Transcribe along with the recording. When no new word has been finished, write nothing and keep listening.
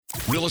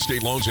Real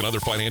estate loans and other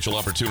financial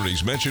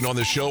opportunities mentioned on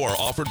this show are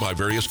offered by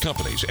various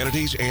companies,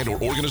 entities, and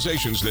or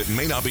organizations that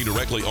may not be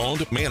directly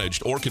owned,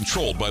 managed, or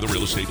controlled by the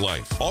Real Estate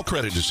Life. All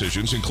credit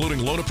decisions, including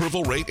loan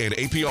approval rate and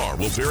APR,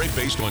 will vary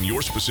based on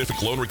your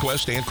specific loan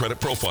request and credit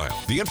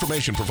profile. The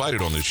information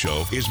provided on this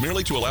show is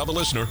merely to allow the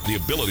listener the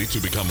ability to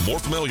become more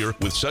familiar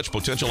with such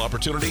potential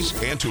opportunities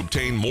and to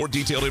obtain more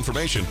detailed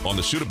information on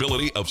the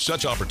suitability of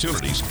such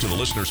opportunities to the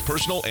listener's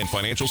personal and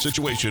financial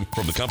situation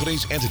from the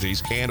companies,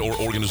 entities, and or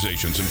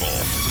organizations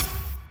involved.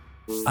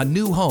 A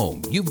new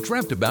home you've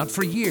dreamt about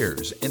for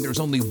years, and there's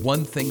only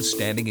one thing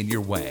standing in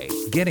your way: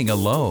 getting a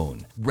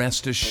loan.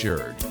 Rest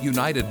assured,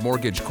 United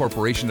Mortgage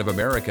Corporation of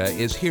America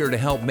is here to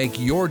help make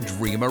your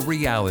dream a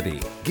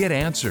reality. Get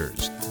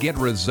answers, get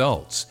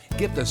results,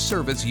 get the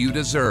service you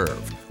deserve.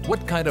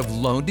 What kind of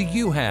loan do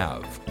you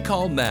have?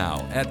 Call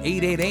now at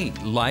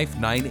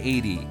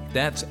 888-LIFE-980.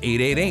 That's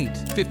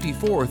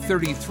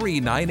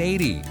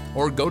 888-5433-980.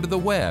 Or go to the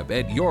web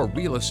at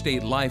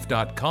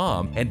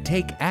yourrealestatelife.com and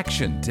take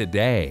action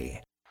today.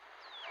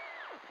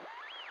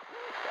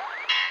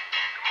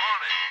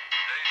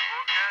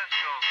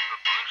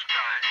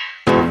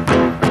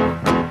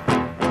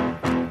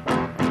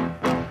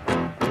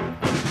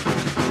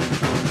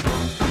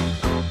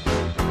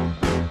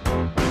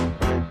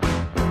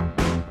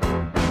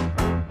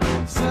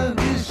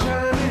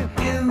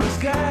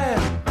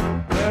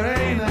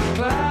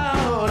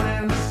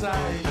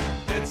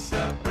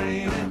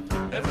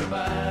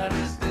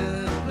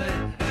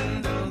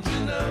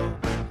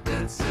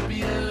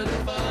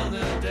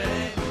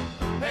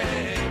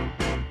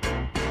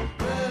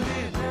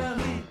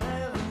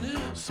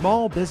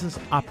 Small business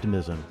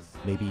optimism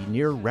may be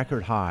near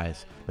record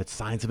highs, but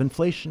signs of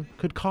inflation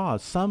could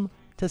cause some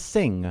to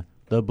sing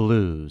the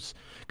blues.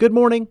 Good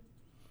morning,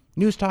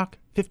 News Talk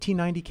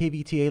 1590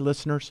 KVTA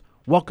listeners.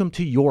 Welcome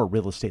to Your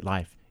Real Estate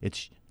Life.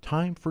 It's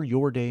time for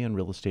your day in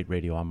real estate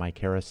radio. I'm Mike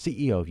Harris,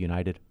 CEO of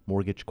United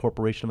Mortgage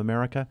Corporation of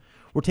America.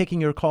 We're taking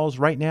your calls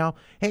right now.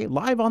 Hey,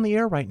 live on the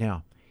air right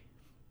now.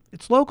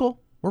 It's local.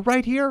 We're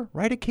right here,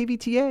 right at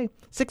KVTA.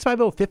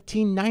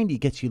 650-1590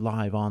 gets you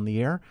live on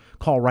the air.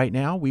 Call right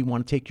now. We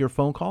want to take your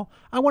phone call.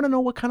 I want to know,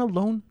 what kind of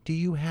loan do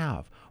you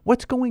have?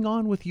 What's going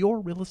on with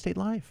your real estate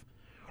life?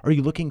 Are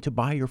you looking to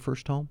buy your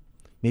first home?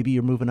 Maybe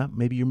you're moving up.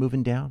 Maybe you're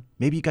moving down.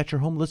 Maybe you got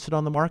your home listed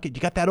on the market.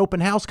 You got that open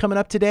house coming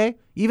up today,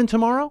 even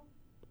tomorrow.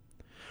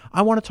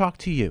 I want to talk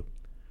to you.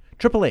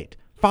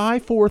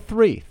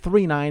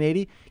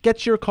 888-543-3980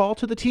 gets your call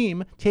to the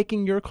team,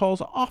 taking your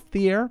calls off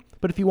the air.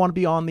 But if you want to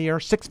be on the air,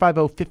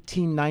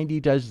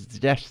 650-1590 does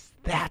just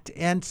that.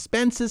 And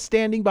Spence is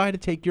standing by to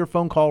take your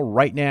phone call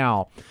right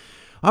now.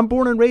 I'm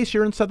born and raised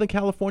here in Southern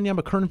California. I'm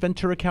a current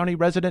Ventura County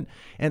resident,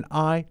 and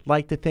I'd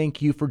like to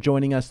thank you for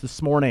joining us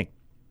this morning.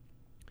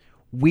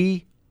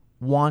 We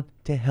want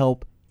to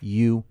help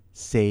you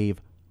save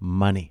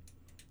money.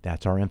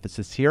 That's our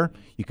emphasis here.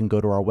 You can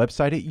go to our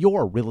website at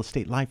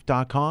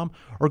yourrealestatelife.com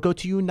or go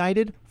to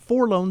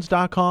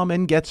unitedforloans.com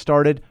and get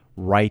started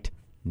right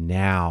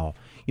now.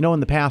 You know,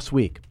 in the past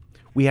week,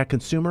 we had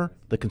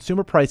the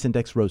consumer price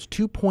index rose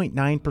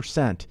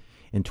 2.9%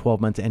 in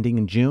 12 months ending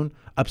in June,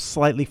 up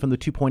slightly from the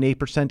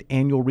 2.8%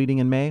 annual reading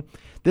in May.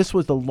 This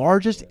was the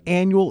largest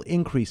annual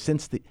increase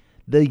since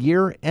the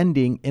year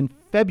ending in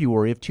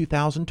February of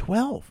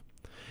 2012.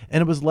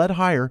 And it was led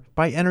higher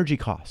by energy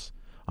costs.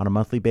 On a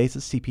monthly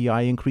basis,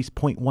 CPI increased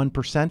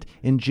 0.1%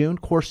 in June.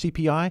 Core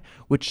CPI,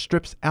 which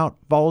strips out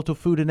volatile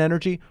food and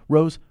energy,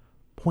 rose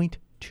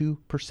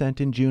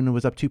 0.2% in June and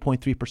was up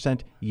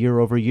 2.3% year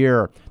over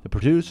year. The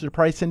Producer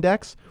Price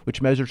Index,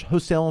 which measures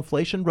wholesale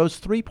inflation,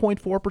 rose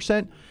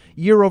 3.4%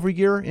 year over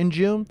year in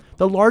June,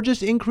 the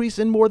largest increase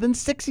in more than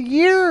 6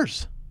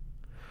 years.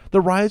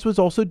 The rise was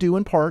also due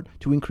in part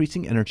to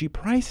increasing energy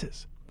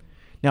prices.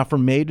 Now,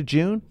 from May to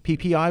June,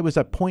 PPI was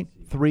up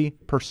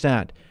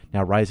 0.3%.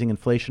 Now, rising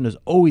inflation is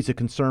always a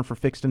concern for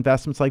fixed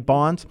investments like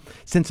bonds,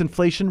 since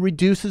inflation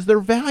reduces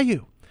their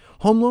value.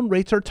 Home loan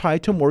rates are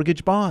tied to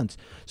mortgage bonds,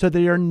 so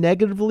they are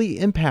negatively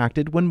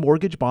impacted when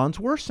mortgage bonds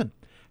worsen.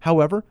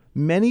 However,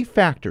 many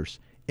factors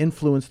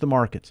influence the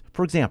markets.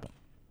 For example,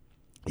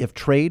 if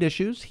trade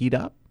issues heat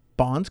up,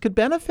 bonds could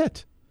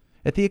benefit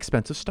at the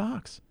expense of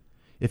stocks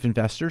if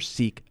investors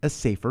seek a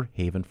safer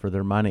haven for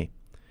their money.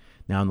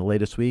 Now, in the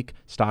latest week,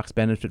 stocks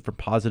benefit from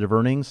positive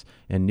earnings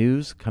and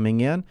news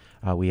coming in.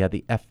 We had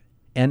the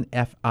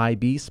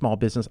NFIB Small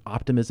Business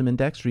Optimism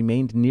Index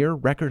remained near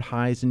record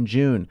highs in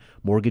June.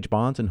 Mortgage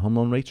bonds and home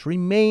loan rates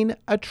remain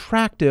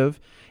attractive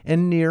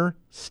and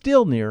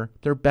still near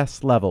their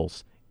best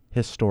levels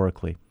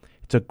historically.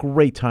 It's a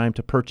great time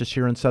to purchase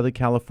here in Southern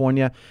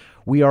California.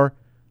 We are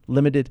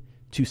limited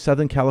to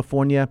Southern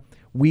California.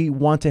 We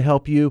want to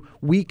help you.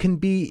 We can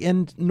be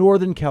in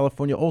Northern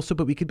California also,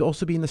 but we could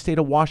also be in the state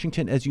of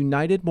Washington as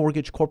United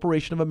Mortgage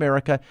Corporation of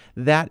America.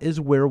 That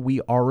is where we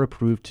are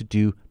approved to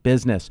do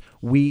business.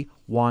 We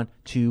want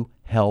to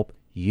help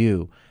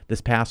you.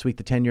 This past week,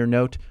 the 10-year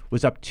note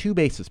was up 2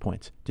 basis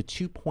points to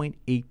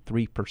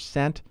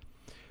 2.83%.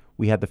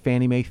 We had the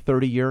Fannie Mae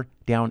 30-year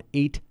down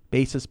 8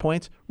 basis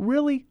points.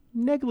 Really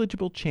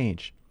negligible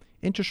change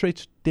interest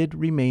rates did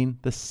remain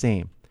the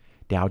same.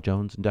 Dow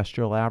Jones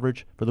Industrial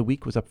Average for the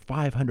week was up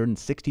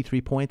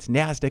 563 points.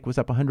 NASDAQ was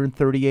up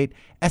 138.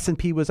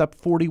 S&P was up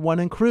 41,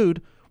 and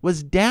crude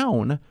was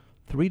down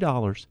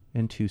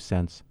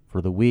 $3.02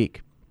 for the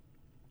week.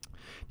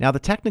 Now, the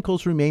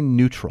technicals remain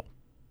neutral.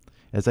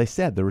 As I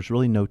said, there was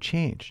really no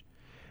change.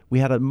 We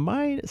had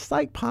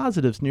slight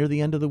positives near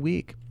the end of the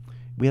week.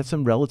 We had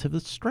some relative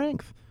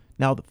strength.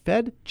 Now, the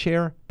Fed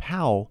Chair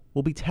Powell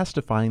will be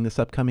testifying this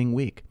upcoming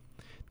week.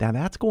 Now,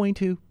 that's going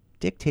to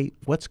dictate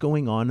what's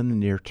going on in the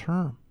near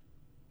term.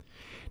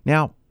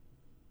 Now,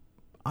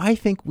 I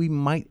think we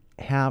might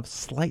have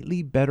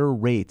slightly better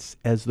rates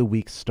as the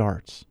week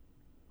starts.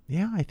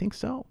 Yeah, I think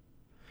so.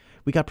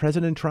 We got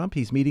President Trump.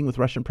 He's meeting with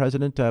Russian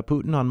President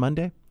Putin on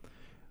Monday.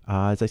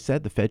 As I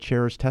said, the Fed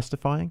chair is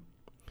testifying.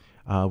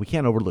 We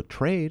can't overlook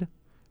trade.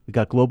 We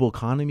got global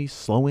economy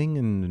slowing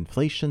and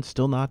inflation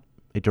still not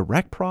a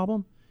direct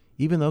problem,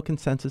 even though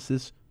consensus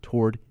is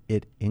toward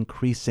it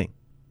increasing.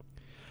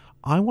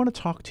 I want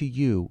to talk to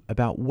you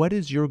about what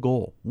is your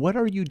goal? What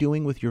are you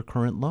doing with your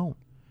current loan?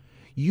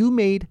 You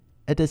made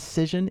a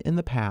decision in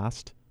the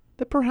past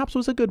that perhaps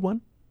was a good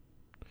one,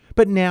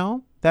 but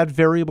now that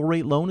variable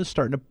rate loan is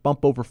starting to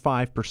bump over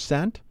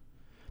 5%.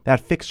 That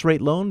fixed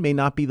rate loan may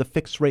not be the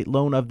fixed rate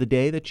loan of the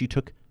day that you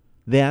took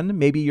then.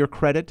 Maybe your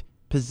credit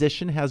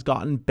position has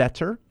gotten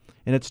better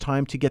and it's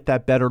time to get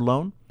that better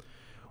loan.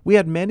 We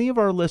had many of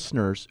our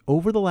listeners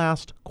over the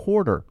last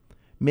quarter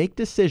make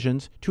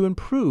decisions to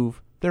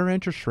improve their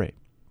interest rate.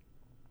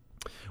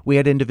 We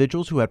had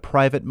individuals who had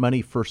private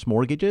money first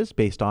mortgages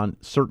based on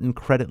certain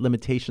credit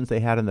limitations they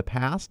had in the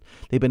past.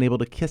 They've been able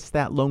to kiss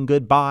that loan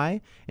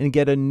goodbye and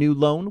get a new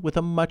loan with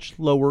a much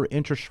lower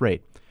interest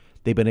rate.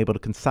 They've been able to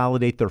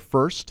consolidate their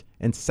first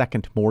and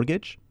second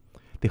mortgage.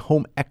 The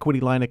home equity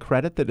line of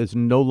credit that is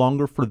no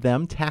longer for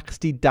them tax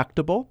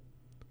deductible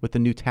with the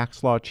new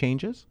tax law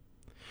changes.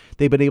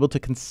 They've been able to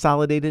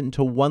consolidate it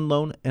into one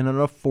loan and an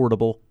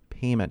affordable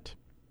payment.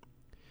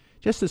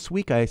 Just this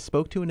week, I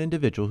spoke to an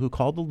individual who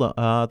called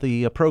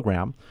the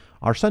program,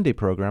 our Sunday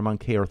program on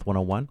K-Earth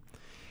 101,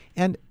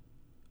 and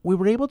we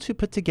were able to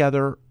put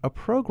together a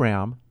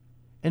program,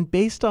 and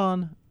based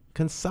on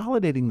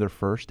consolidating their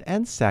first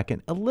and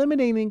second,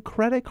 eliminating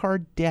credit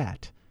card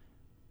debt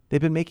they've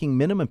been making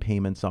minimum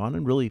payments on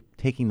and really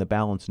taking the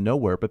balance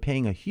nowhere, but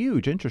paying a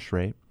huge interest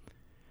rate,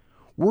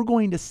 we're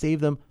going to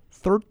save them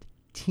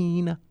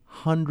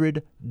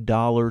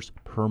 $1,300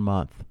 per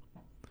month.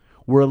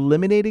 We're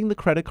eliminating the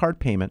credit card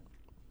payment.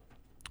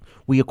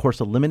 We, of course,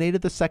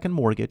 eliminated the second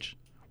mortgage.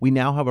 We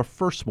now have a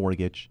first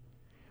mortgage.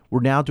 We're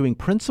now doing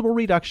principal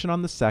reduction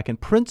on the second,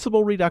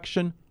 principal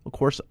reduction, of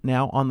course,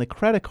 now on the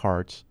credit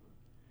cards.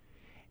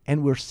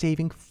 And we're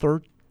saving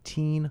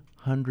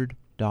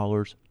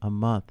 $1,300 a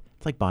month.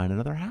 It's like buying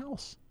another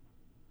house.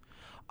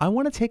 I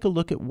want to take a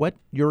look at what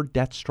your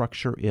debt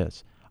structure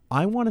is.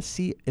 I want to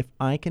see if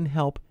I can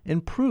help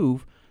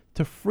improve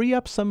to free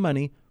up some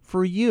money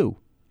for you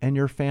and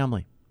your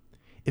family.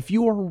 If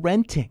you are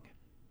renting,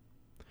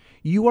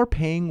 you are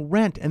paying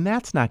rent, and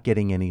that's not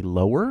getting any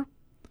lower,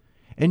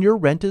 and your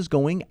rent is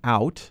going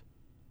out,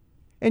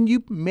 and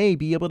you may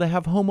be able to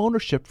have home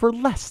ownership for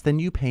less than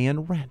you pay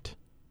in rent.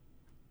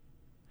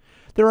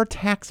 There are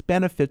tax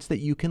benefits that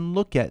you can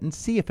look at and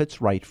see if it's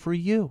right for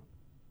you.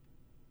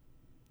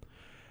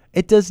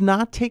 It does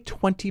not take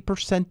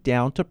 20%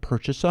 down to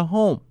purchase a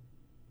home.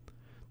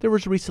 There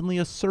was recently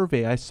a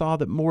survey I saw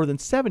that more than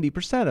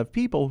 70% of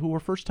people who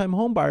were first-time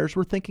home buyers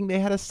were thinking they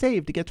had to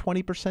save to get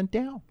 20%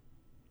 down.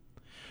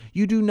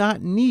 You do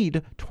not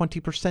need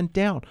 20%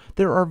 down.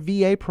 There are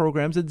VA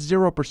programs at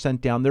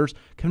 0% down. There's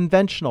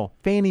conventional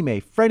Fannie Mae,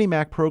 Freddie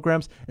Mac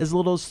programs as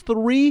little as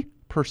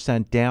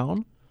 3%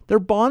 down. There are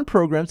bond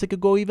programs that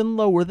could go even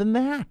lower than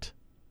that.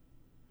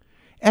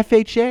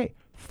 FHA,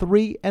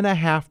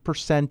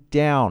 3.5%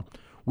 down.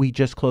 We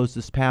just closed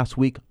this past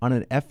week on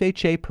an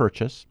FHA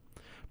purchase.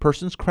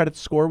 Person's credit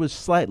score was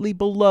slightly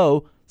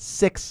below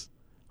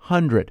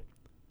 600.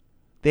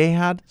 They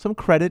had some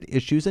credit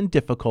issues and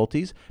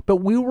difficulties, but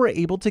we were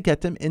able to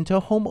get them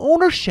into home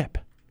ownership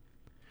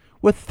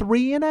with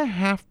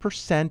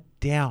 3.5%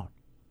 down.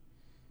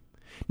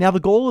 Now,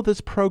 the goal of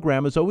this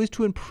program is always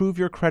to improve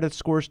your credit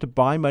scores to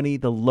buy money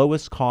the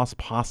lowest cost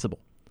possible.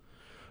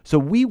 So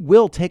we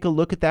will take a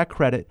look at that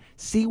credit,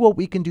 see what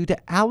we can do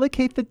to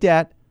allocate the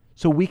debt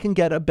so we can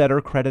get a better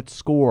credit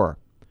score.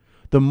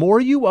 The more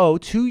you owe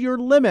to your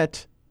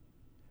limit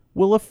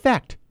will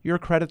affect your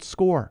credit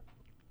score.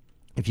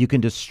 If you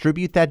can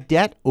distribute that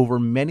debt over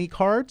many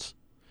cards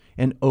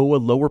and owe a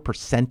lower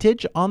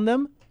percentage on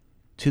them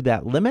to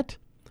that limit,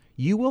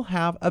 you will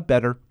have a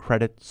better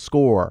credit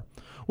score.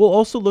 We'll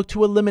also look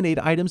to eliminate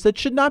items that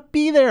should not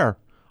be there,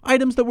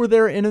 items that were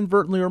there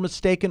inadvertently or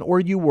mistaken or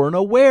you weren't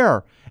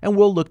aware, and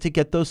we'll look to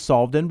get those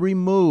solved and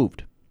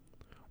removed.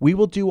 We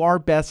will do our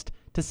best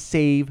to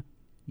save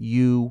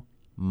you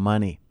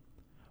money.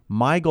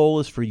 My goal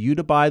is for you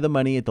to buy the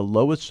money at the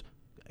lowest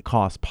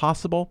cost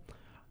possible.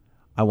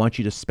 I want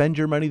you to spend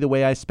your money the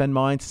way I spend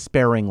mine,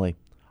 sparingly.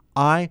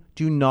 I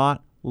do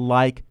not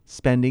like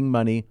spending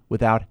money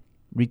without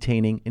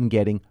retaining and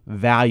getting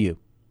value.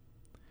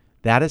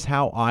 That is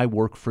how I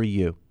work for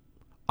you.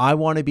 I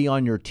want to be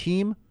on your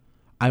team.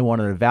 I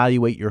want to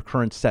evaluate your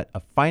current set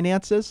of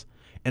finances,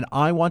 and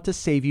I want to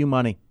save you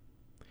money.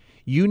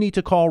 You need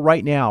to call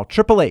right now,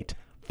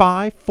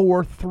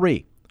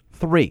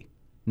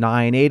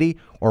 888-543-3980,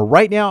 or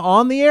right now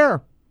on the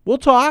air. We'll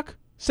talk.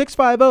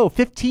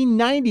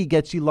 650-1590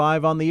 gets you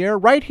live on the air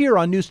right here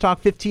on News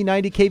Talk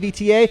 1590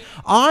 KVTA.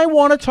 I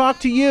want to talk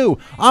to you.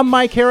 I'm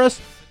Mike Harris,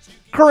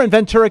 current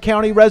Ventura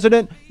County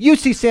resident,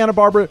 UC Santa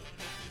Barbara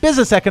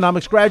business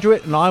economics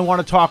graduate, and I want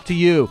to talk to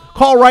you.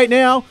 Call right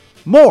now.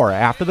 More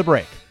after the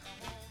break.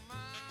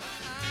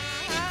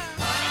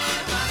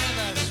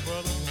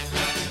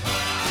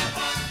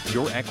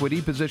 Your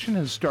equity position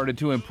has started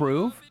to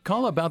improve?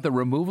 Call about the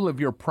removal of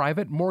your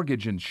private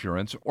mortgage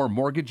insurance or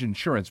mortgage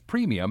insurance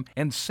premium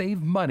and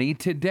save money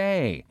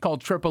today. Call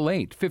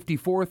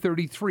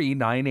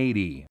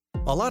 888-543-3980.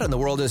 A lot in the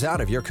world is out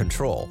of your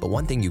control, but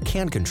one thing you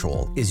can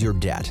control is your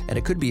debt. And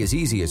it could be as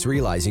easy as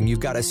realizing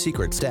you've got a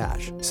secret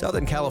stash.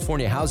 Southern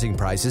California housing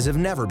prices have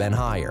never been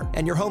higher,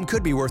 and your home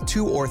could be worth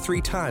 2 or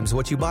 3 times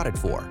what you bought it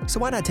for. So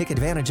why not take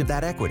advantage of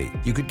that equity?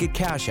 You could get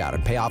cash out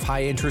and pay off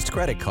high-interest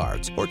credit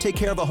cards, or take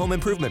care of a home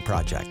improvement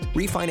project.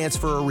 Refinance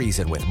for a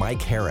reason with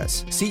Mike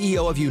Harris,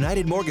 CEO of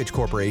United Mortgage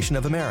Corporation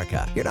of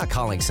America. You're not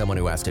calling someone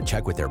who has to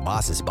check with their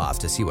boss's boss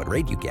to see what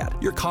rate you get.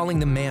 You're calling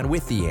the man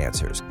with the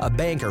answers, a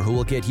banker who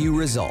will get you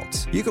results.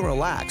 You can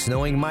relax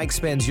knowing Mike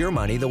spends your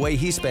money the way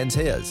he spends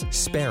his,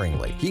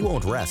 sparingly. He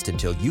won't rest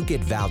until you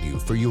get value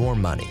for your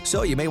money.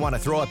 So you may want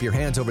to throw up your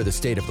hands over the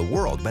state of the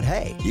world, but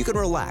hey, you can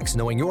relax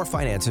knowing your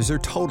finances are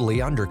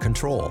totally under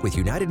control with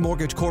United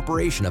Mortgage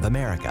Corporation of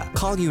America.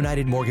 Call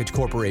United Mortgage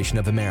Corporation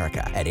of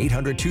America at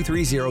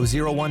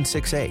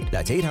 800-230-0168.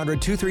 That's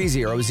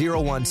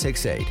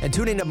 800-230-0168. And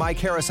tune in to Mike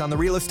Harris on the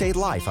Real Estate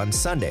Life on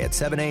Sunday at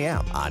 7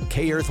 a.m. on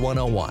K-Earth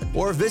 101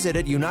 or visit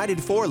at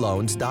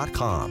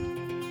UnitedForLoans.com.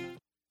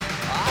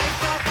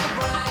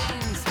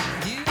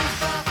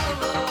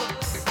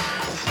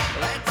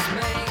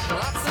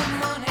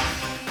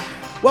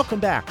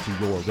 Welcome back to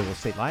Your Real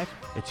Estate Life.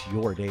 It's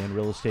your day in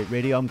real estate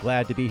radio. I'm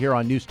glad to be here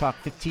on News Talk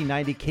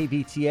 1590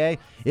 KVTA.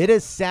 It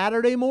is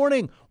Saturday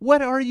morning.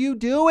 What are you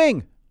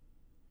doing?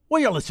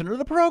 Well, you're listening to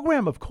the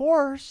program, of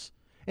course.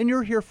 And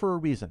you're here for a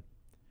reason.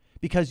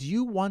 Because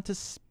you want to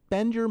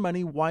spend your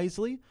money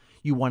wisely.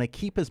 You want to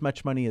keep as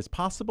much money as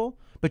possible.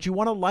 But you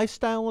want a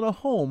lifestyle and a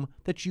home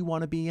that you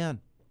want to be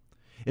in.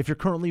 If you're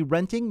currently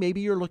renting,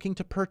 maybe you're looking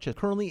to purchase.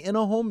 Currently in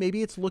a home,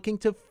 maybe it's looking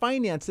to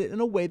finance it in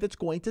a way that's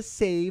going to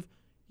save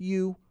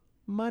you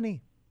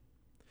money.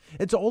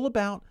 It's all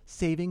about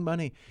saving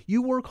money.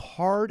 You work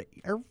hard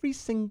every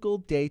single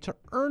day to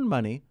earn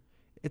money.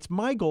 It's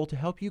my goal to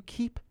help you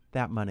keep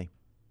that money.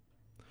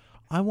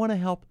 I want to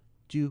help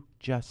do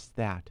just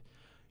that.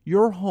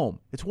 Your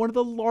home, it's one of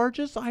the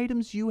largest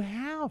items you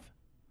have.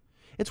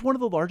 It's one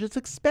of the largest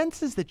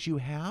expenses that you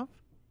have.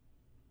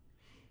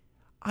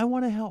 I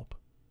want to help.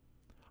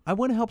 I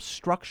want to help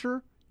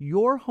structure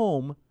your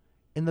home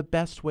in the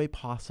best way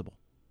possible.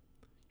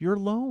 Your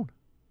loan.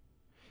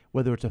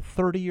 Whether it's a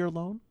 30-year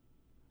loan,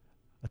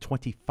 a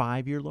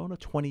 25-year loan, a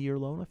 20-year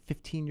loan, a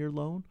 15-year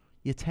loan,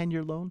 a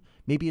 10-year loan.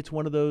 Maybe it's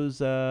one of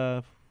those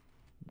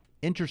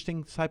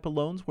interesting type of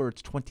loans where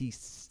it's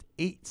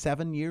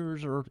 7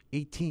 years or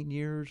 18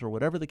 years or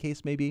whatever the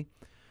case may be.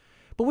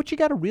 But what you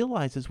got to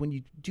realize is when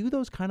you do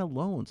those kind of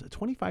loans, a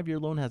 25-year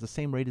loan has the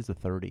same rate as a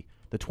 30.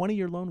 The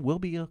 20-year loan will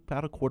be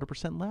about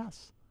 0.25%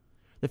 less.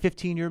 The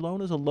 15-year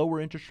loan is a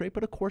lower interest rate,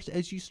 but of course,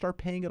 as you start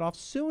paying it off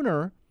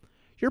sooner,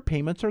 your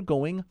payments are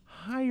going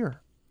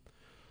higher.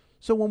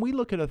 So when we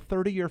look at a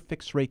 30-year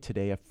fixed rate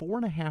today at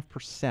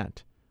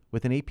 4.5%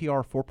 with an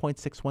APR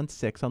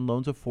 4.616 on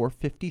loans of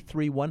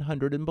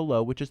 453,100 and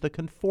below, which is the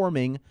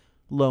conforming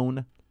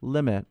loan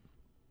limit,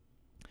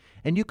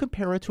 and you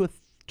compare it to a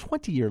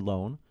 20-year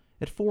loan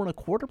at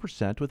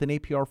 4.25% with an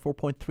APR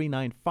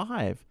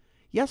 4.395,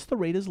 yes, the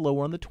rate is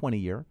lower on the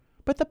 20-year,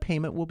 but the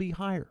payment will be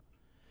higher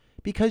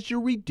because you're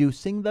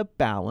reducing the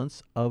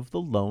balance of the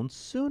loan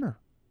sooner.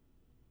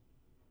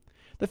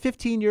 The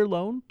 15-year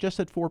loan, just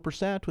at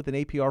 4% with an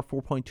APR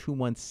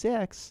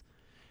 4.216,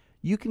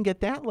 you can get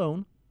that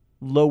loan,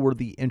 lower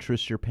the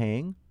interest you're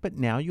paying, but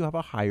now you have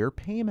a higher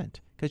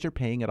payment because you're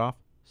paying it off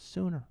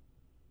sooner.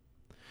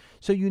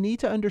 So you need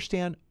to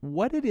understand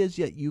what it is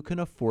that you can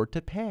afford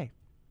to pay.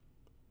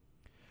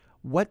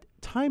 What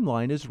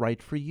timeline is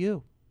right for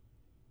you?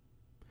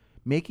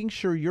 Making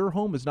sure your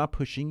home is not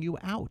pushing you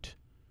out.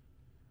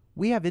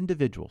 We have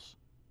individuals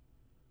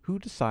who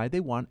decide they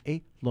want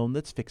a loan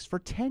that's fixed for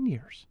 10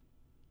 years.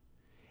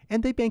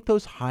 And they make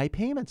those high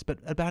payments, but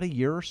about a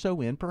year or so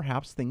in,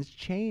 perhaps things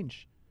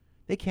change.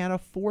 They can't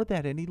afford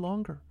that any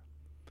longer.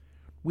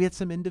 We had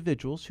some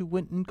individuals who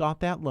went and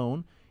got that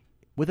loan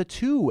with a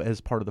 2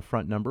 as part of the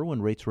front number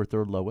when rates were at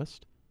their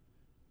lowest.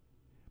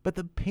 But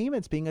the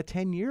payments being a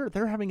 10-year,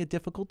 they're having a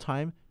difficult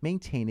time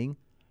maintaining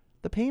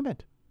the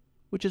payment,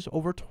 which is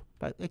over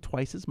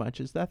twice as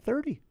much as that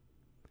 30.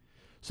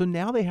 So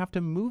now they have to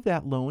move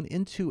that loan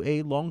into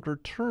a longer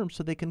term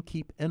so they can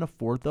keep and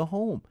afford the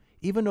home.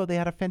 even though they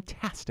had a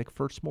fantastic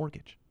first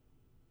mortgage.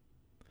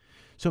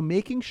 So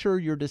making sure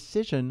your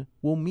decision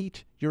will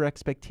meet your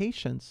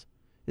expectations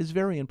is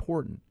very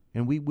important,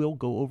 and we will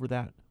go over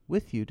that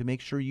with you to make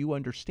sure you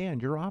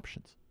understand your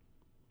options.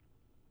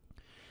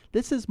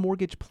 This is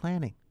mortgage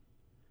planning.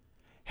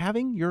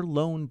 Having your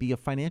loan be a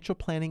financial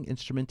planning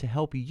instrument to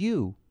help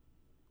you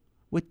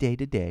with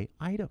day-to-day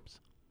items.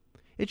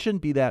 It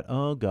shouldn't be that,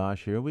 oh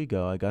gosh, here we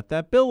go, I got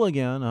that bill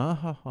again.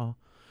 Well,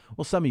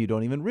 some of you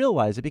don't even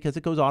realize it because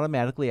it goes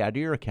automatically out of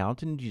your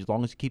account, and as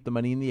long as you keep the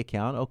money in the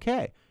account,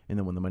 okay. And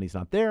then when the money's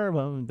not there,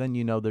 well, then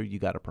you know that you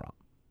got a problem.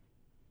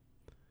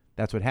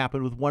 That's what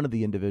happened with one of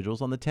the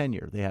individuals on the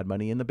 10-year. They had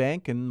money in the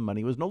bank, and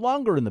money was no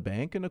longer in the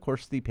bank, and of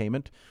course the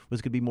payment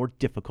was going to be more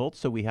difficult,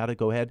 so we had to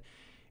go ahead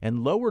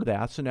and lower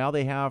that. So now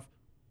they have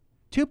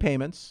 2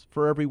 payments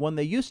for every one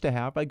they used to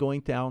have by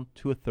going down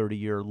to a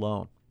 30-year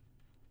loan.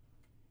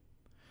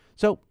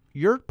 So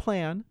your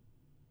plan,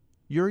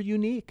 you're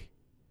unique.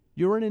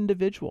 You're an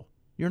individual.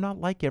 You're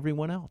not like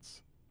everyone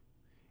else.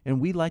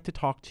 And we'd like to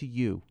talk to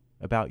you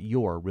about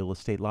your real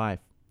estate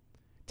life.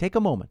 Take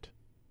a moment.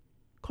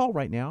 Call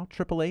right now,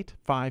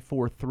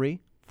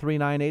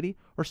 888-543-3980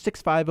 or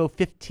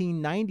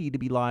 650-1590 to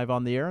be live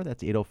on the air.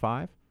 That's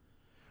 805.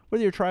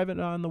 Whether you're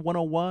driving on the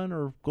 101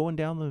 or going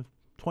down the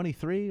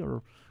 23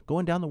 or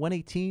going down the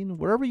 118,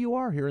 wherever you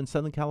are here in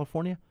Southern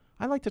California,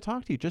 I'd like to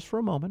talk to you just for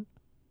a moment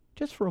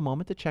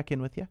to check in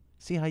with you,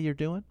 see how you're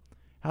doing.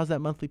 How's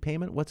that monthly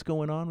payment? What's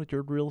going on with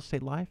your real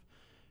estate life?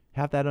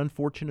 Have that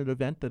unfortunate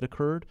event that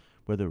occurred,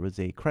 whether it was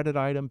a credit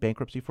item,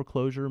 bankruptcy,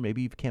 foreclosure,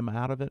 maybe you've come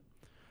out of it.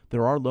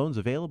 There are loans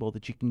available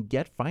that you can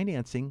get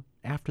financing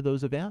after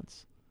those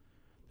events.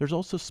 There's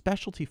also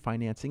specialty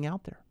financing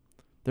out there.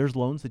 There's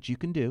loans that you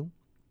can do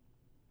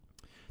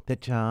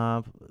that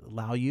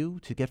allow you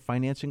to get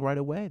financing right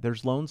away.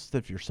 There's loans that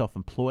if you're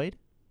self-employed,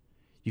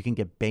 you can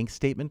get bank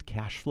statement,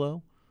 cash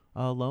flow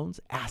loans,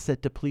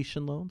 asset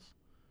depletion loans.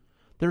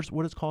 There's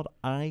what is called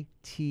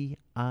ITIN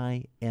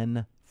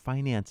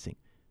financing.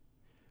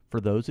 For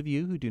those of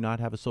you who do not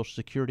have a Social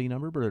Security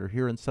number but are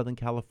here in Southern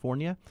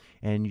California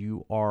and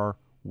you are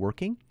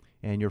working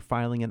and you're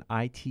filing an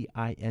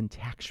ITIN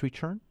tax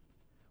return,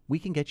 we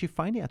can get you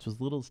financed with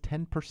as little as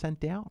 10%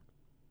 down.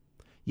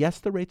 Yes,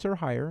 the rates are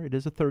higher. It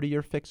is a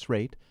 30-year fixed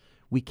rate.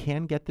 We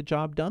can get the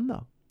job done,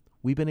 though.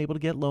 We've been able to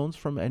get loans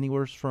from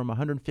anywhere from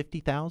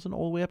 $150,000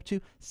 all the way up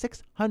to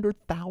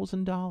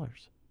 $600,000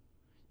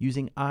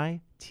 using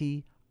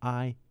ITIN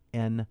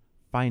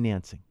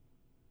financing.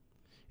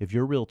 If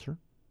you're a realtor,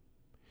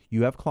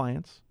 you have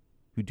clients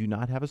who do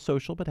not have a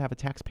social but have a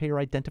taxpayer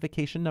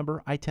identification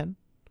number, ITIN,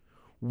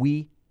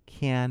 we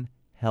can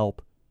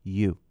help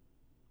you.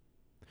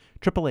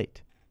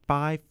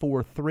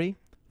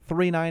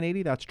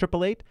 888-543-3980. That's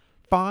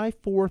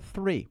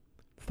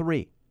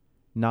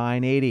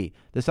 888-543-3980.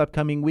 This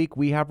upcoming week,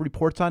 we have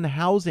reports on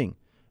housing,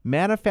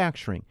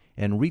 manufacturing,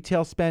 and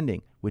retail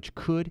spending, which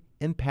could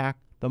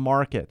impact the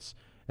markets.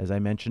 As I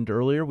mentioned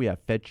earlier, we have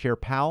Fed Chair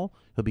Powell.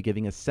 He'll be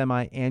giving a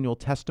semi-annual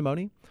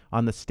testimony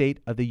on the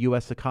state of the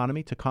U.S.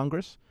 economy to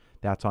Congress.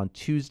 That's on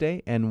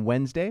Tuesday and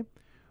Wednesday,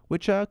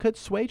 which could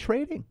sway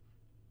trading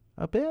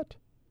a bit.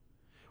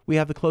 We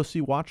have the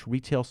closely watched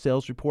retail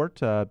sales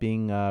report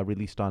being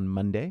released on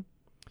Monday.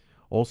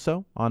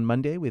 Also, on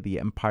Monday, we have the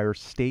Empire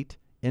State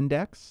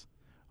Index.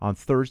 On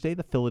Thursday,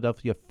 the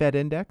Philadelphia Fed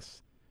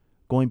Index.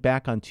 Going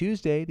back on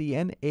Tuesday, the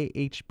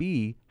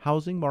NAHB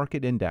Housing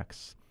Market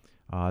Index.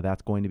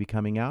 That's going to be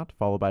coming out,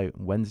 followed by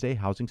Wednesday,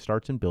 housing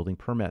starts and building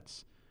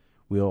permits.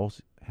 We'll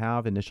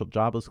have initial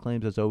jobless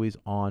claims, as always,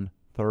 on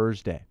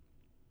Thursday.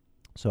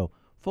 So,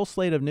 full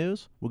slate of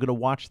news. We're going to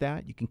watch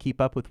that. You can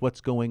keep up with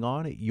what's going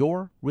on at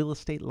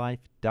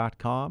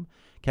yourrealestatelife.com.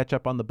 Catch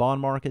up on the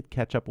bond market,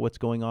 catch up what's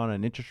going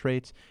on interest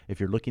rates. If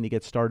you're looking to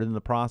get started in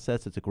the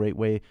process, it's a great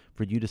way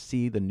for you to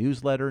see the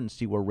newsletter and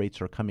see where rates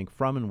are coming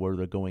from and where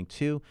they're going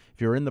to.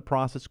 If you're in the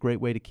process,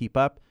 great way to keep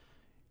up.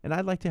 And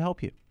I'd like to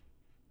help you.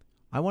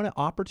 I want an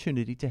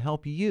opportunity to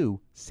help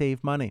you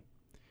save money.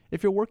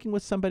 If you're working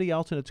with somebody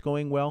else and it's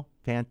going well,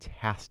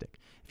 fantastic.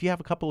 If you have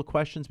a couple of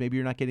questions, maybe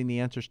you're not getting the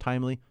answers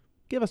timely,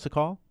 give us a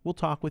call. We'll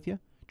talk with you.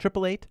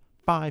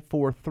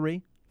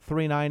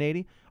 888-543-3980.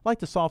 I'd like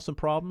to solve some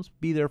problems,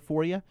 be there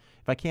for you.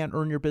 If I can't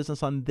earn your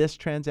business on this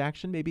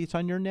transaction, maybe it's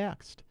on your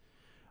next.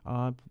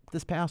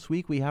 This past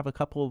week, we have a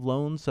couple of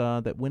loans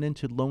that went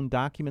into loan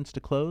documents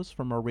to close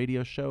from our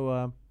radio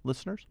show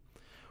listeners.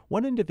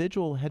 One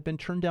individual had been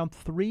turned down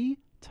 3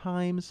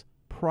 times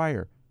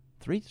prior.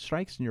 3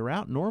 strikes and you're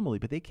out normally,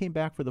 but they came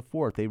back for the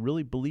 4th. They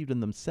really believed in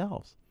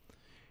themselves.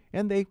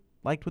 And they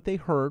liked what they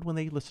heard when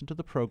they listened to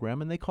the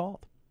program and they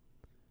called.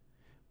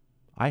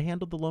 I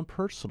handled the loan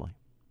personally.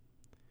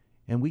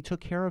 And we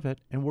took care of it,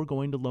 and we're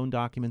going to loan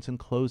documents and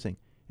closing.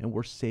 And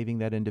we're saving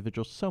that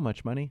individual so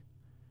much money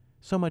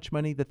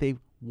that they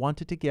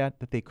wanted to get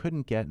that they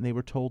couldn't get, and they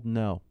were told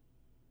no.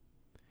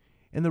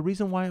 And the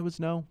reason why it was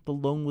no, the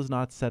loan was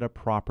not set up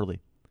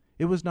properly.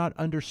 It was not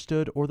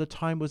understood, or the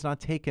time was not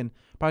taken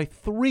by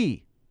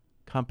 3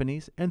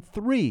 companies and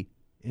 3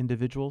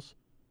 individuals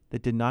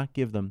that did not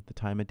give them the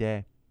time of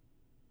day.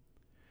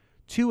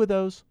 2 of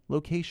those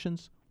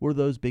locations were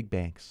those big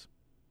banks.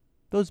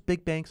 Those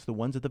big banks, the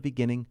ones at the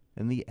beginning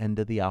and the end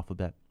of the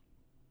alphabet.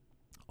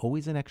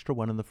 Always an extra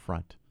one in the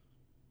front.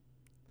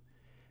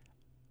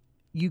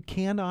 You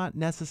cannot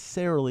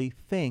necessarily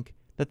think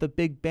that the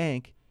big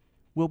bank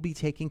will be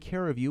taking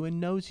care of you and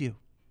knows you.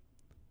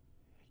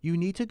 You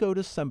need to go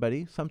to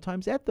somebody,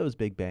 sometimes at those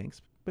big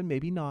banks, but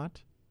maybe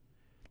not,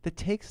 that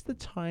takes the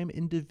time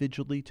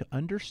individually to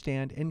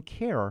understand and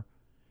care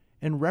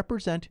and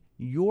represent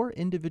your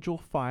individual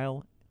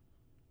file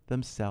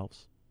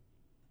themselves.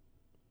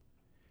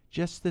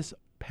 Just this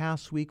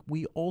past week,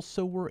 we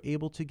also were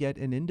able to get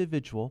an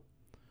individual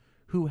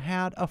who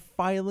had a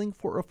filing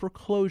for a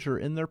foreclosure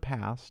in their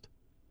past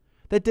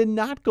that did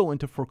not go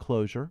into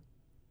foreclosure,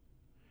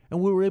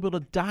 and we were able to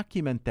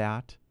document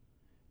that,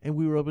 and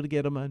we were able to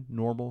get them a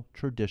normal,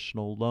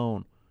 traditional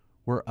loan,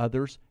 where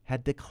others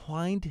had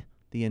declined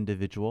the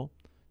individual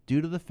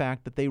due to the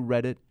fact that they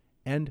read it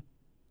and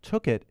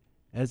took it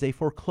as a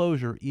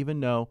foreclosure, even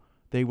though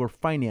they were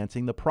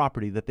financing the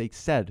property that they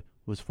said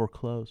was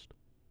foreclosed.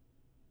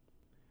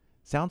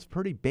 Sounds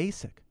pretty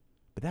basic,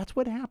 but that's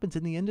what happens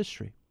in the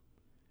industry.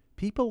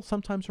 People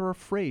sometimes are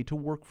afraid to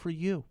work for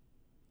you,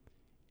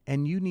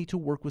 and you need to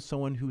work with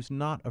someone who's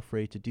not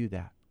afraid to do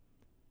that.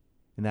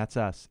 And that's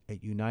us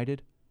at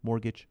United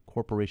Mortgage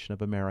Corporation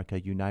of America,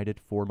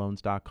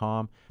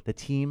 UnitedForLoans.com. The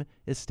team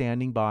is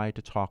standing by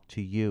to talk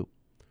to you.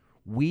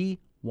 We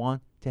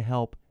want to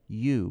help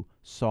you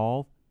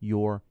solve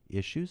your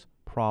issues,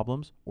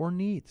 problems, or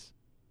needs,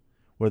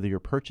 whether you're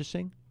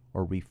purchasing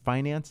or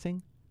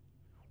refinancing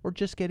or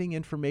just getting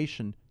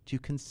information to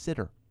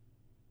consider.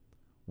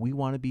 We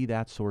want to be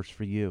that source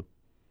for you.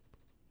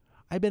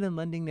 I've been in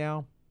lending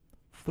now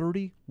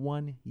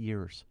 31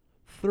 years.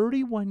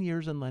 31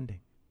 years in lending.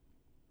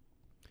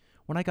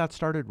 When I got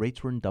started,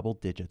 rates were in double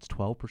digits.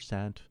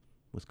 12%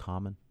 was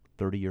common,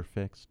 30-year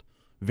fixed.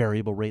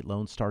 Variable rate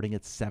loans starting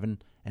at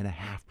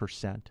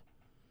 7.5%,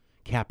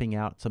 capping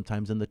out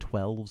sometimes in the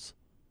 12s.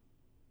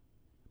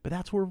 But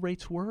that's where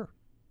rates were.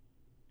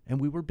 And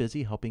we were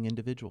busy helping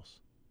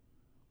individuals.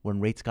 When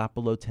rates got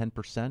below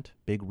 10%,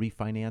 big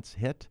refinance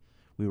hit,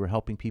 we were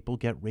helping people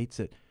get rates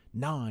at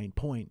 9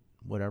 point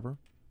whatever.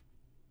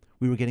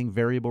 We were getting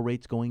variable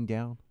rates going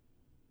down.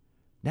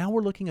 Now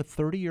we're looking at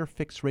 30-year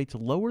fixed rates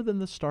lower than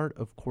the start,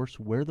 of course,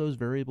 where those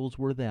variables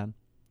were then.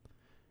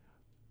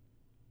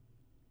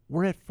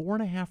 We're at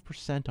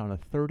 4.5% on a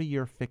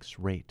 30-year fixed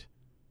rate.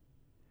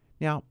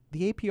 Now,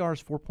 the APR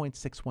is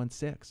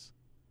 4.616.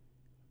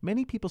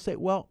 Many people say,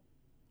 well,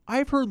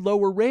 I've heard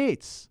lower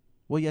rates.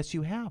 Well, yes,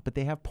 you have, but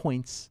they have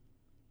points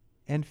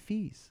and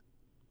fees.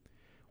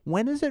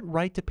 When is it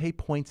right to pay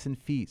points and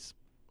fees?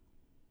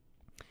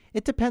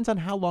 It depends on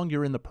how long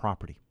you're in the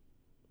property.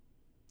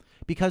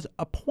 Because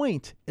a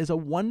point is a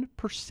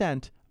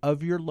 1%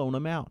 of your loan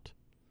amount.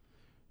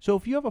 So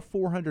if you have a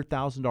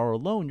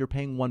 $400,000 loan, you're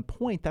paying 1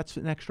 point, that's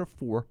an extra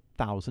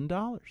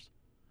 $4,000.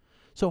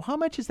 So how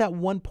much is that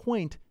 1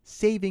 point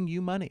saving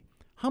you money?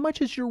 How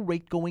much is your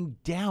rate going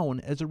down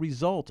as a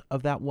result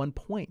of that 1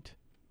 point?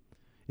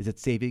 Is it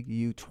saving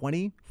you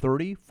 $20,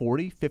 $30,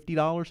 $40,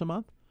 $50 a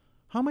month?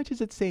 How much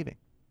is it saving?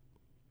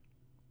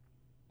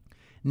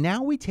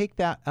 Now we take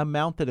that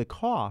amount that it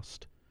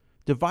cost,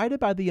 divided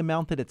by the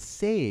amount that it's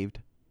saved,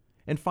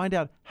 and find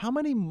out how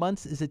many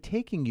months is it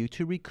taking you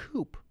to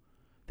recoup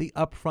the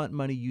upfront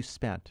money you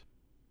spent.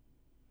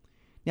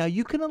 Now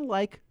you can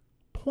like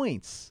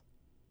points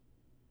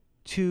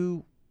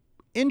to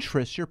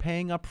interest you're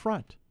paying up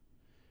front,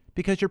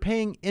 because you're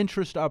paying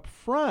interest up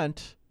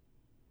front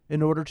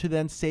in order to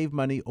then save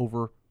money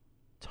over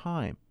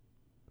time.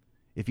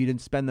 If you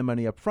didn't spend the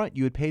money up front,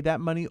 you would pay that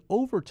money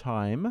over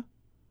time,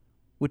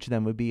 which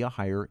then would be a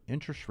higher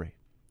interest rate.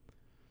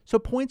 So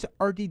points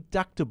are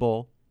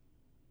deductible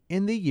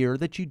in the year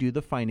that you do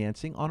the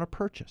financing on a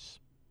purchase.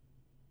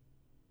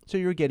 So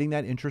you're getting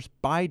that interest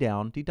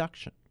buy-down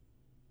deduction.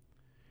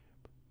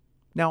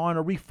 Now on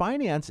a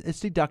refinance, it's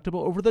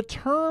deductible over the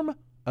term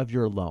of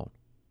your loan.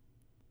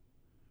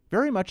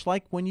 Very much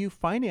like when you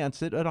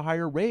finance it at a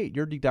higher rate,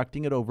 you're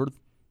deducting it over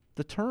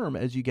the term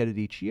as you get it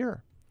each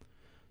year.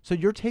 So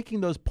you're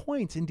taking those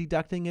points and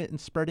deducting it and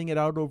spreading it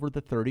out over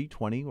the 30,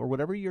 20, or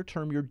whatever your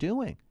term you're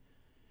doing.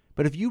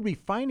 But if you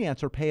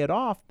refinance or pay it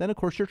off, then of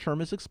course your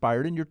term is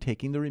expired and you're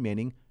taking the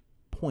remaining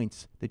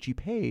points that you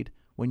paid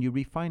when you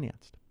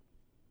refinanced.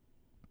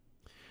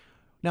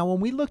 Now, when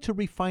we look to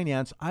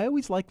refinance, I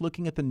always like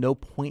looking at the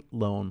no-point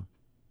loan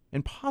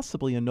and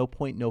possibly a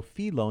no-point,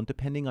 no-fee loan,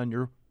 depending on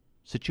your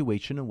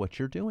situation and what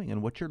you're doing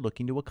and what you're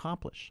looking to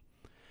accomplish.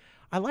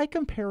 I like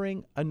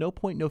comparing a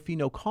no-point, no-fee,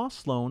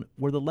 no-cost loan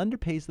where the lender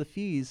pays the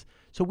fees,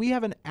 so we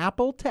have an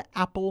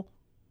apple-to-apple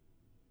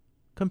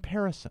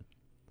comparison.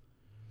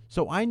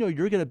 So I know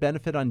you're going to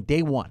benefit on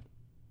day one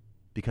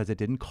because it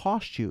didn't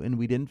cost you and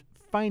we didn't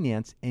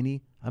finance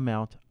any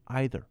amount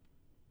either.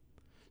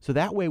 So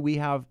that way we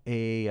have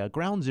a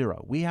ground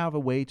zero. We have a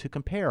way to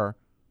compare,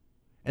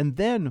 and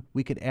then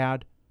we could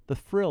add the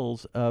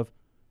frills of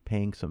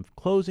paying some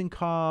closing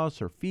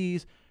costs or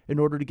fees in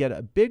order to get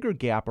a bigger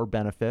gap or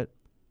benefit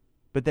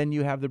but then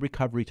you have the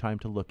recovery time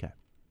to look at.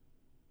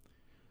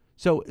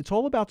 So it's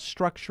all about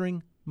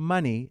structuring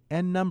money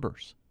and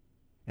numbers.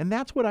 And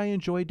that's what I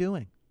enjoy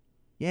doing.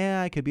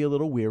 Yeah, I could be a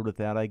little weird with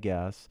that, I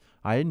guess.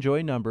 I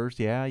enjoy numbers.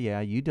 Yeah,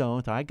 you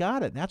don't. I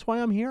got it. That's why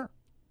I'm here.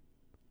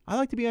 I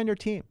like to be on your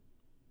team.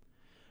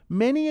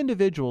 Many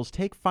individuals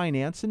take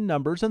finance and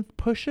numbers and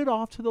push it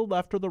off to the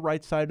left or the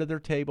right side of their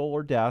table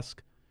or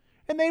desk,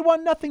 and they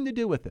want nothing to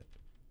do with it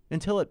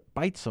until it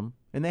bites them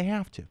and they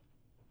have to.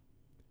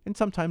 And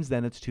sometimes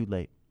then it's too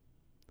late,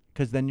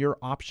 because then your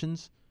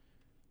options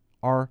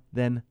are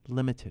then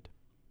limited.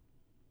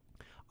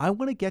 I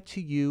want to get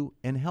to you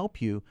and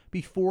help you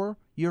before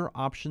your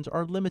options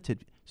are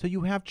limited, so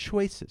you have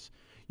choices.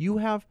 You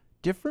have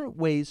different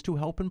ways to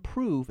help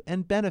improve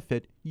and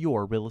benefit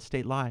your real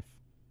estate life.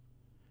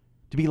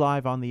 To be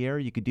live on the air,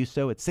 you could do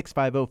so at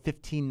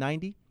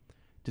 650-1590.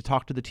 To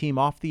talk to the team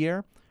off the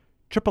air,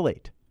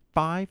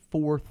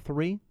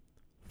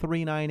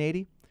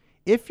 888-543-3980.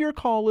 If your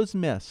call is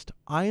missed,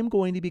 I am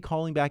going to be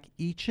calling back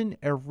each and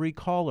every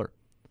caller.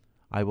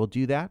 I will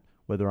do that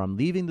whether I'm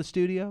leaving the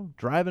studio,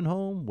 driving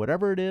home,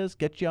 whatever it is,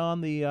 get you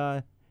on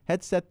the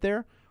headset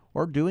there,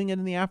 or doing it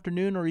in the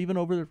afternoon or even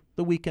over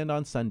the weekend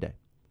on Sunday.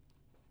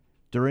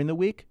 During the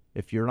week,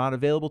 if you're not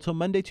available till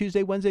Monday,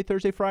 Tuesday, Wednesday,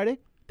 Thursday, Friday,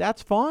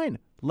 that's fine.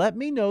 Let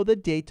me know the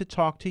date to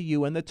talk to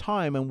you and the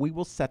time, and we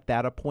will set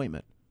that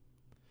appointment.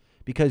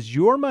 Because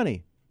your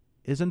money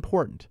is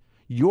important.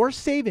 Your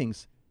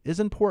savings is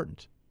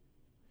important.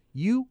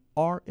 You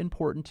are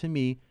important to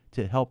me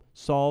to help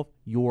solve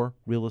your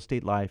real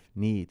estate life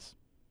needs.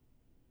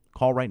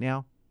 Call right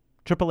now,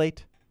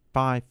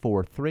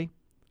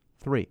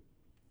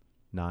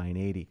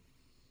 888-543-3980.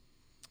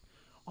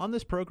 On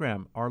this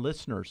program, our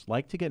listeners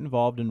like to get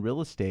involved in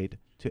real estate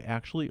to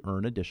actually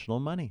earn additional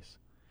monies.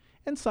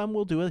 And some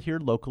will do it here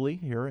locally,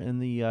 here in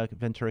the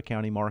Ventura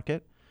County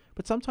market.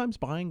 But sometimes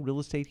buying real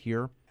estate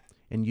here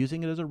and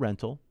using it as a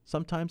rental,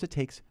 sometimes it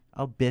takes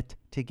a bit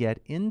to get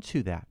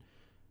into that.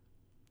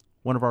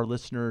 One of our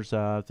listeners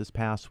this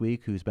past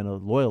week, who's been a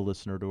loyal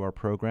listener to our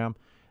program,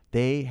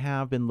 they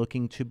have been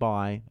looking to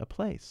buy a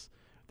place.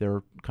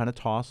 They're kind of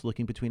tossed,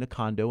 looking between a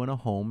condo and a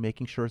home,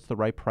 making sure it's the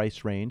right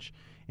price range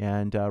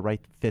and right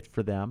fit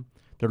for them.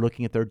 They're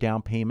looking at their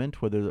down payment,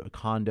 whether a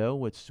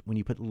condo, it's when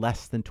you put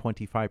less than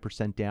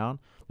 25% down,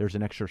 there's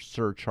an extra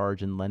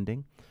surcharge in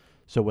lending.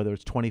 So whether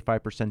it's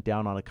 25%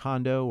 down on a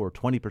condo or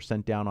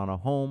 20% down on a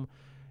home,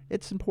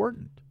 it's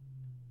important.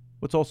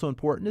 What's also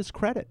important is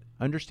credit,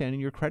 understanding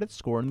your credit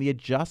score and the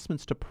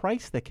adjustments to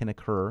price that can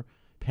occur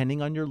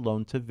depending on your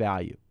loan to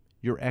value,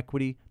 your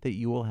equity that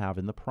you will have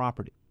in the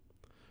property.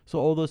 So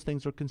all those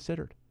things are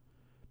considered.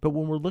 But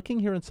when we're looking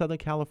here in Southern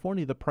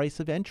California, the price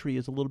of entry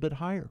is a little bit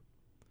higher.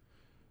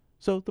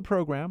 So the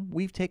program,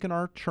 we've taken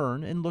our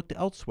turn and looked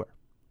elsewhere.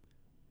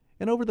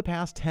 And over the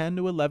past 10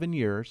 to 11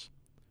 years,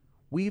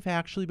 we've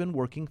actually been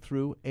working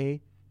through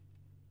a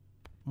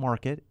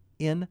market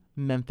in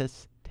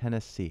Memphis,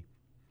 Tennessee.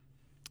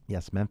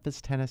 Yes,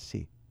 Memphis,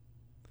 Tennessee.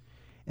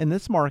 In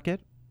this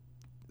market,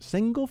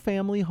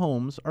 single-family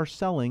homes are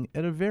selling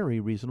at a very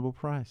reasonable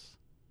price.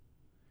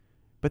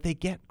 But they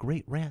get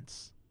great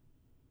rents.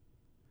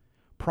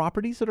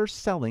 Properties that are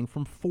selling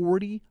from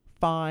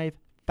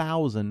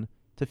 $45,000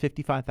 to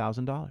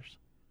 $55,000.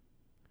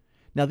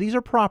 Now, these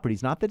are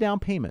properties, not the down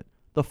payment,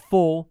 the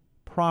full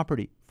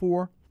property.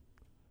 4,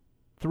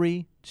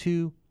 3,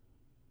 2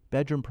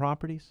 bedroom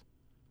properties,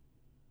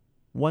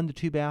 1 to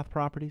 2 bath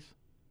properties.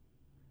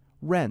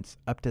 Rents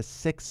up to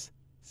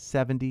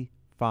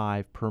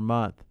 $675 per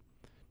month.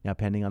 Now,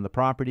 depending on the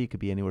property, it could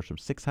be anywhere from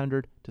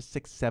 $600 to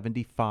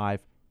 $675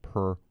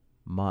 per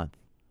month.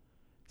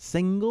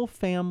 Single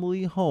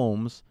family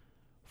homes,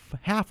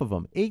 half of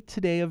them, 8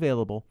 today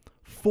available,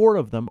 4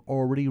 of them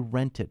already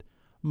rented.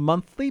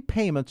 Monthly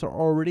payments are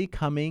already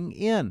coming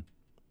in.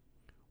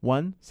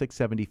 1,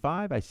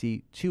 $675. I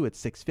see 2 at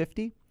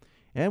 $650.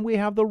 And we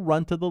have the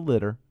runt of the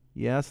litter.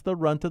 Yes, the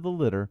runt of the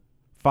litter,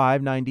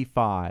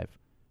 $595.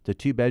 The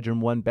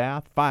 2-bedroom, 1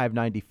 bath,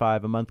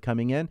 $595 a month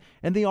coming in.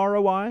 And the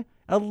ROI,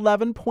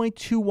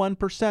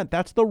 11.21%.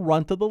 That's the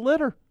runt of the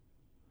litter.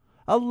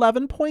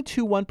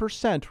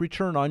 11.21%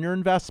 return on your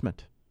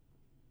investment.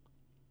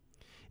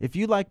 If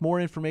you'd like more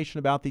information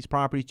about these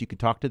properties, you can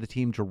talk to the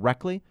team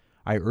directly.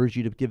 I urge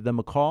you to give them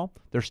a call.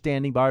 They're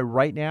standing by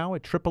right now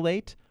at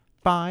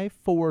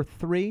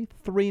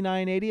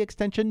 888-543-3980,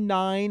 extension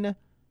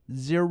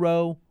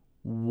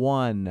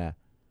 901.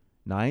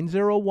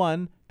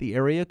 901, the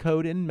area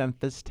code in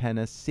Memphis,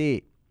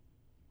 Tennessee.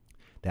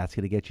 That's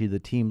going to get you the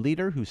team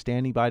leader who's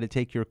standing by to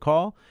take your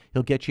call.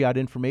 He'll get you out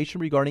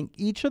information regarding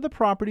each of the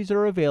properties that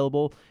are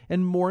available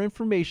and more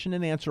information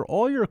and answer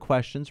all your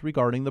questions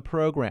regarding the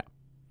program.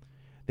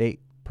 They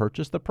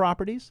purchase the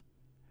properties.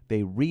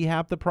 They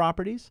rehab the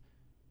properties.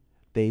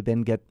 They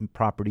then get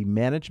property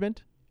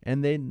management,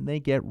 and then they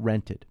get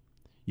rented.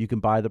 You can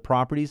buy the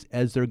properties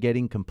as they're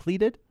getting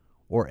completed,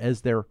 or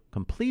as they're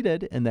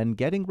completed and then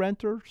getting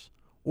renters,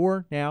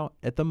 or now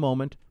at the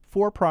moment,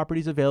 4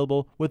 properties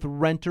available with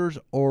renters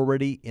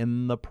already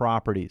in the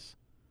properties.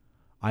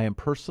 I am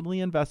personally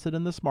invested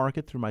in this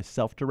market through my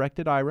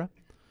self-directed IRA.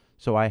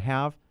 So I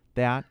have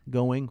that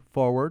going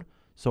forward.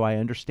 So I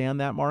understand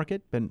that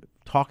market, been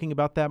talking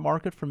about that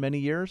market for many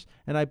years,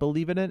 and I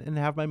believe in it and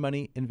have my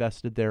money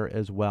invested there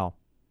as well.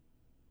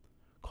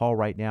 Call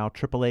right now,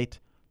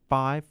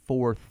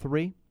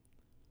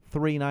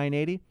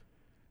 888-543-3980.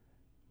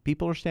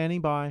 People are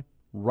standing by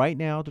right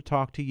now to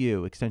talk to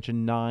you,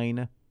 extension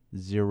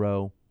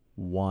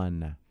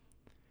 901.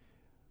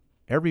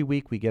 Every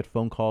week we get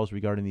phone calls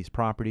regarding these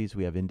properties.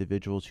 We have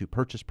individuals who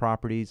purchase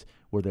properties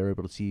where they're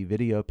able to see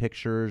video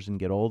pictures and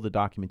get all the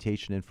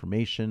documentation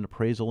information,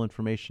 appraisal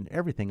information,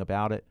 everything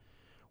about it.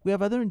 We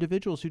have other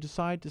individuals who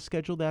decide to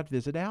schedule that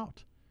visit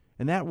out,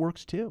 and that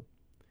works too.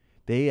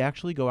 They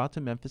actually go out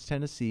to Memphis,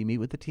 Tennessee, meet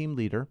with the team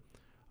leader.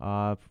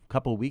 A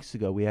couple of weeks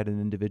ago, we had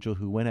an individual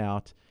who went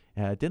out,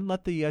 didn't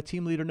let the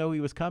team leader know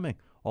he was coming.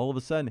 All of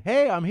a sudden,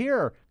 hey, I'm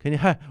here. Can you,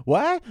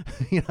 what?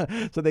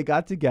 So they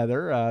got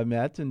together,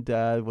 met, and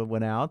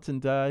went out,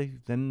 and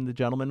then the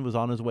gentleman was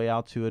on his way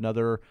out to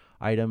another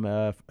item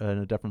in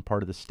a different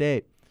part of the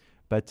state.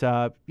 But,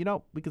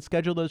 we could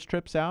schedule those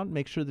trips out and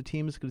make sure the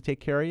team is going to take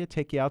care of you,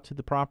 take you out to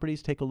the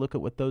properties, take a look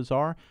at what those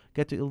are,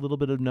 get to a little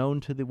bit of known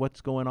to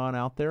what's going on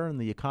out there in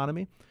the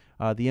economy,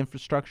 the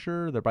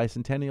infrastructure, the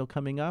bicentennial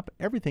coming up,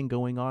 everything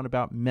going on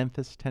about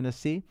Memphis,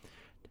 Tennessee.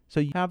 So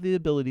you have the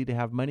ability to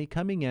have money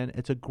coming in.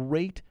 It's a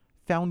great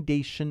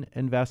foundation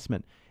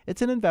investment.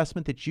 It's an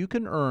investment that you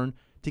can earn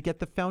to get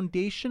the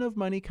foundation of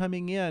money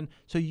coming in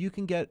so you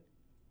can get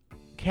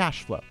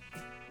cash flow.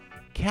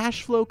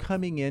 Cash flow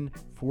coming in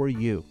for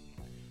you.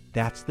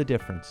 That's the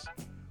difference.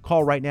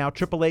 Call right now,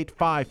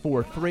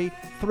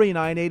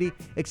 888-543-3980,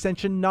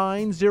 extension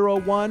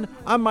 901.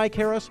 I'm Mike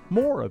Harris.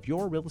 More of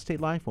Your Real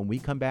Estate Life when we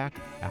come back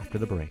after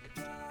the break.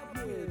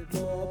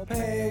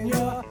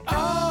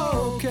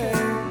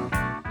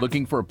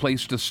 Looking for a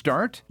place to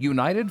start?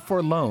 United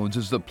for Loans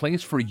is the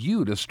place for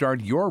you to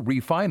start your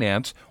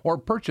refinance or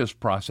purchase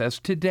process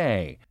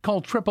today.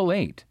 Call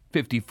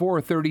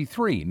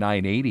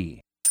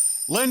 888-543-3980.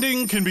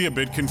 Lending can be a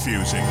bit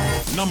confusing.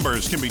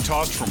 Numbers can be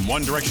tossed from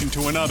one direction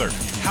to another.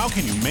 How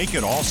can you make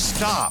it all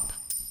stop?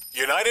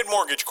 United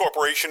Mortgage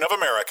Corporation of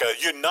America,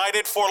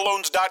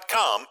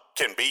 UnitedForLoans.com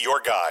can be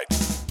your guide.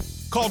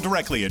 Call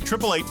directly at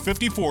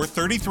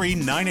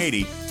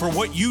 888-543-3980 for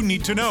what you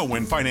need to know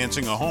when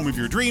financing a home of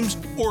your dreams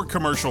or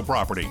commercial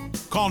property.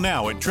 Call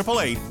now at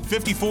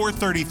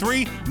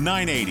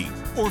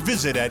 888-543-3980 or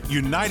visit at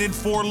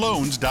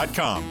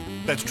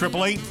UnitedForLoans.com. That's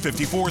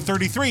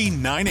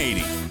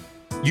 888-543-3980.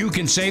 You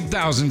can save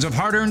thousands of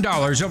hard-earned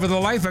dollars over the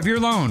life of your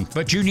loan,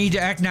 but you need to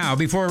act now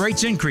before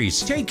rates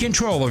increase. Take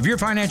control of your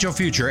financial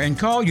future and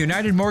call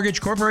United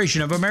Mortgage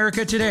Corporation of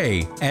America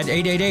today at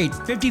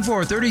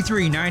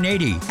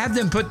 888-543-3980. Have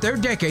them put their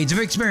decades of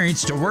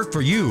experience to work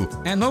for you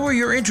and lower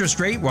your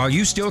interest rate while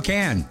you still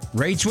can.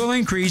 Rates will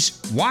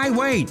increase. Why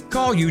wait?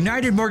 Call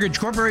United Mortgage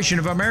Corporation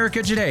of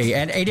America today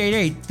at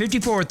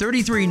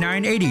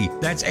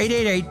 888-543-3980. That's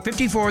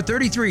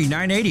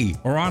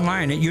 888-543-3980 or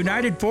online at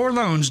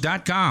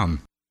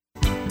UnitedForLoans.com.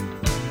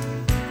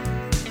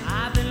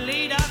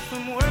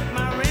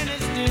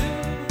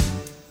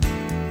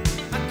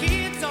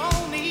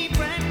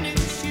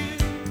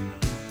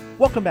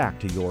 Welcome back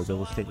to Your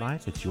Real Estate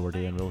Life. It's your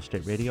day in real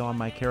estate radio. I'm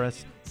Mike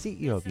Harris,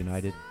 CEO of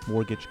United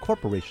Mortgage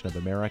Corporation of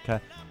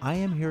America. I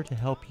am here to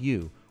help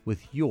you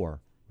with your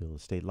real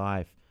estate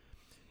life.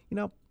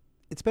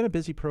 It's been a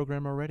busy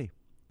program already.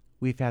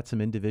 We've had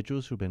some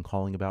individuals who've been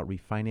calling about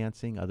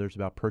refinancing, others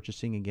about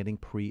purchasing and getting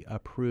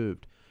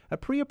pre-approved. A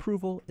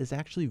pre-approval is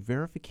actually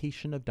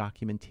verification of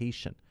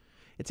documentation.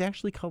 It's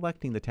actually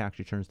collecting the tax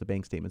returns, the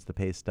bank statements, the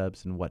pay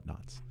stubs, and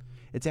whatnots.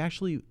 It's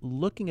actually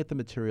looking at the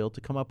material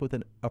to come up with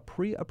a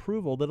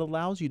pre-approval that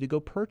allows you to go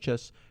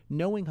purchase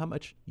knowing how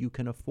much you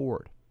can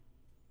afford.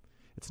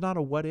 It's not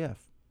a what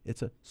if,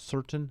 it's a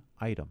certain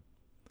item.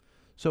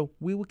 So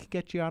we will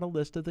get you out a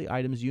list of the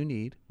items you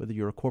need, whether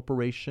you're a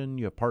corporation,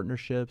 you have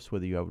partnerships,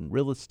 whether you have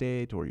real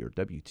estate or you're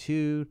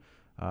W-2.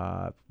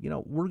 We're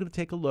going to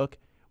take a look,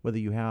 whether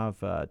you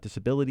have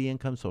disability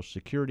income, Social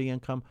Security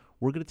income.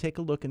 We're going to take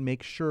a look and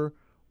make sure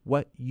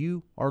what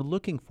you are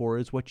looking for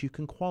is what you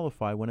can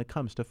qualify when it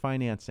comes to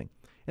financing.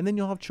 And then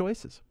you'll have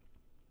choices.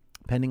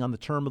 Depending on the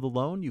term of the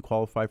loan, you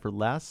qualify for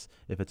less.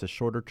 If it's a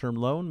shorter term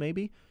loan,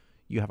 maybe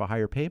you have a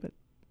higher payment.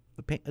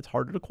 It's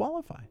harder to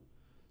qualify.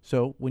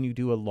 So when you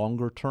do a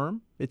longer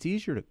term, it's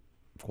easier to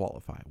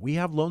qualify. We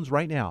have loans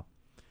right now.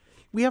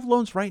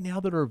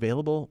 That are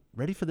available.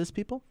 Ready for this,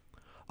 people?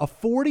 A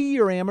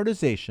 40-year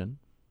amortization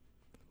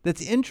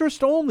that's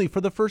interest only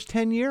for the first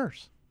 10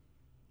 years.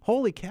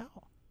 Holy cow.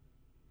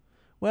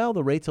 Well,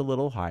 the rate's a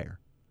little higher.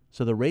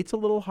 So the rate's a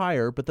little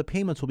higher, but the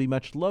payments will be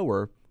much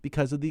lower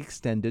because of the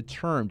extended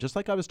term. Just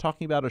like I was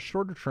talking about, a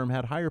shorter term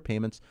had higher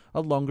payments,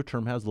 a longer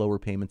term has lower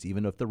payments,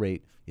 even if the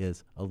rate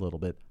is a little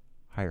bit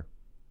higher.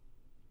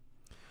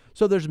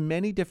 So there's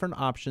many different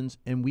options,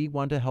 and we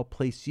want to help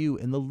place you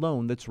in the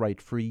loan that's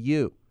right for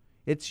you.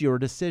 It's your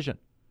decision.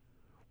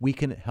 We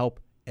can help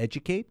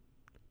educate,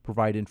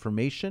 provide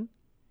information,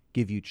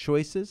 give you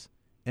choices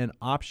and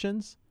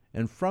options,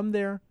 And from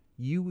there,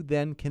 you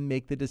then can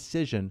make the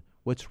decision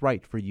what's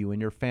right for you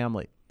and your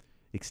family.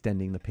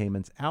 Extending the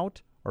payments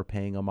out or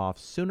paying them off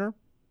sooner,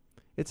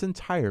 it's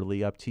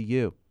entirely up to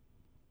you.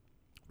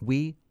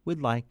 We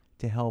would like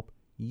to help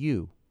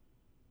you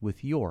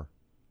with your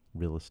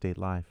real estate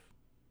life.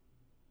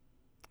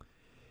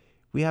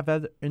 We have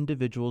other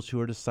individuals who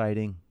are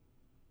deciding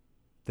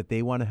that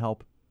they want to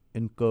help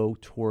and go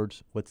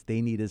towards what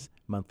they need as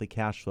monthly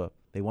cash flow.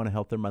 They want to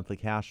help their monthly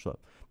cash flow.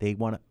 They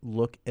want to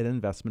look at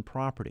investment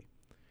property.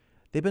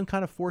 They've been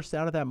kind of forced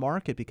out of that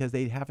market because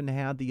they haven't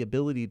had the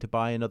ability to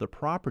buy another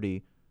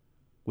property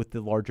with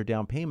the larger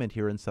down payment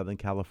here in Southern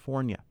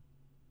California.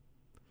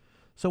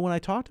 So when I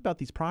talked about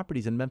these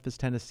properties in Memphis,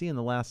 Tennessee in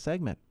the last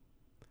segment,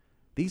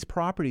 these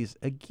properties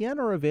again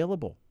are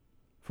available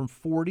from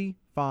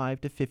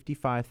 $45,000 to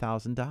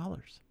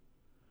 $55,000.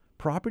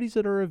 Properties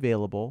that are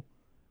available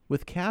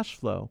with cash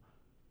flow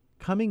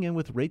coming in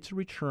with rates of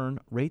return,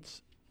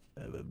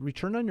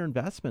 return on your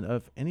investment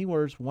of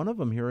anywhere. One of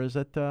them here is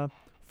at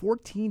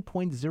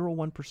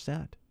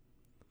 14.01%.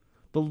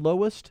 The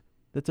lowest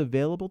that's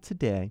available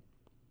today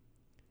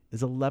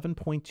is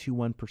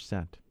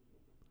 11.21%.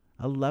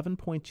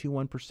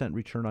 11.21%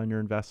 return on your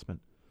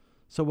investment.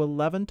 So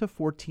 11 to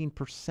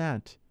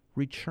 14%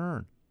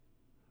 return.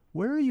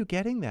 Where are you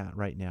getting that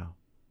right now?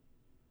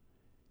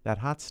 That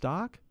hot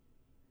stock?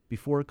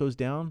 Before it goes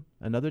down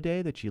another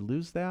day that you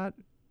lose that?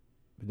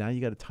 Now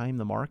you got to time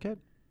the market?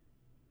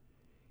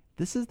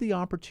 This is the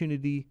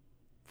opportunity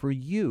for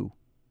you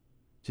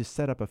to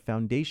set up a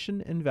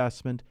foundation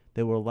investment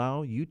that will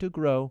allow you to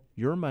grow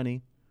your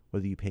money,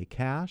 whether you pay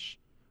cash,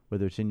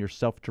 whether it's in your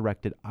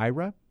self-directed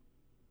IRA,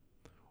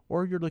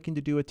 or you're looking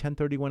to do a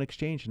 1031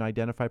 exchange and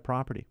identify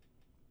property.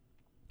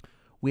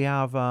 We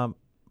have, I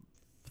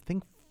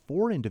think,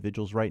 4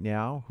 individuals right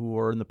now who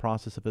are in the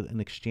process of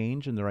an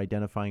exchange and they're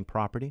identifying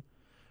property.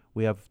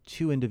 We have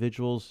 2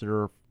 individuals that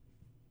are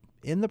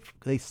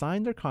they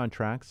signed their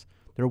contracts.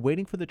 They're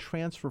waiting for the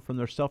transfer from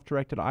their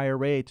self-directed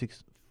IRA to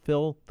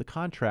fill the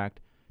contract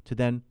to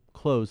then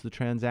close the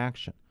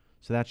transaction.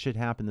 So that should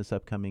happen this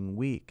upcoming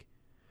week.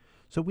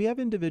 So we have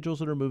individuals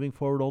that are moving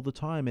forward all the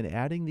time and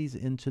adding these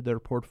into their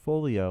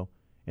portfolio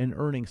and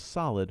earning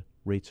solid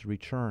rates of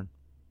return.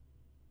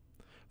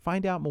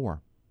 Find out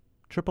more.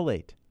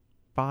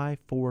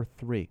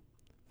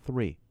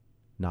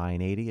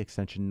 888-543-3980,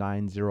 extension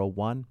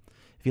 901.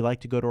 If you'd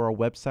like to go to our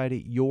website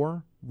at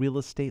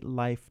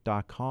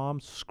yourrealestatelife.com,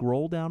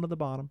 scroll down to the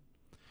bottom,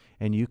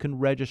 and you can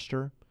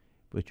register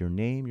with your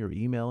name, your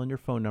email, and your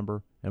phone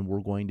number, and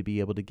we're going to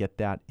be able to get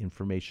that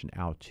information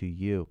out to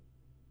you.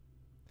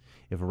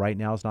 If right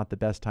now is not the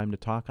best time to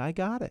talk, I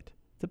got it.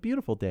 It's a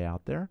beautiful day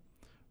out there.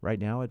 Right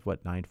now at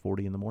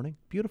 9:40 in the morning?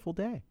 Beautiful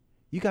day.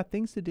 You got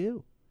things to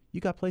do.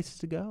 You got places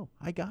to go.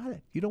 I got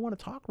it. You don't want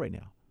to talk right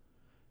now.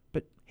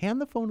 But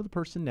hand the phone to the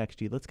person next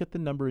to you. Let's get the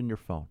number in your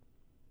phone.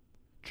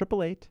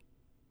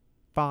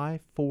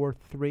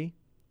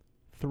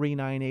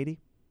 888-543-3980.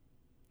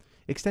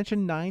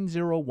 Extension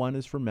 901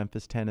 is for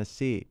Memphis,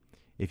 Tennessee.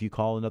 If you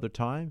call another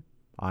time,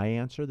 I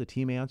answer, the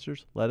team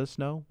answers, let us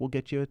know. We'll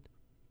get you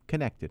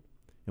connected,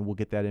 and we'll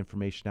get that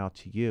information out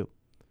to you.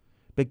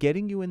 But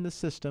getting you in the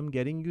system,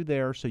 getting you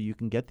there so you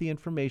can get the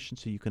information,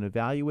 so you can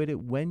evaluate it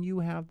when you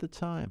have the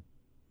time.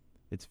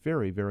 It's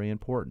very, very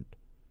important.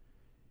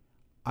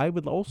 I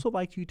would also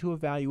like you to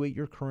evaluate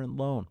your current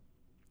loan.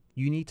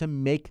 You need to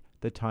make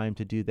the time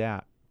to do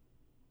that,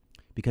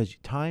 because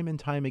time and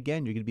time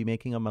again, you're going to be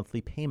making a monthly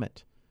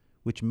payment,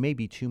 which may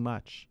be too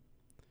much.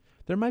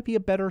 There might be a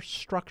better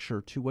structure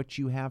to what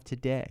you have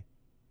today,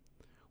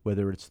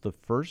 whether it's the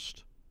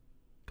first,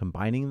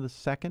 combining the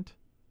second,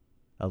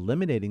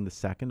 eliminating the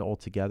second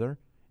altogether,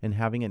 and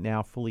having it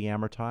now fully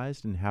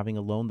amortized and having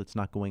a loan that's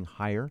not going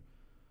higher.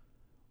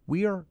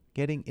 We are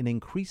getting an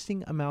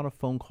increasing amount of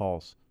phone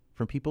calls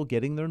from people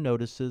getting their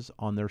notices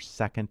on their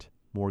second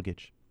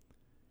mortgage.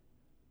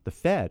 The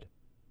Fed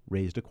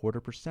raised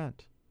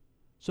 0.25%.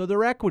 So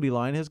their equity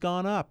line has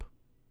gone up.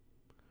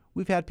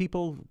 We've had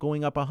people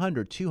going up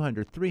 $100,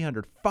 $200,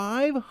 $300,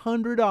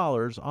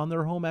 $500 on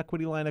their home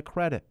equity line of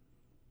credit.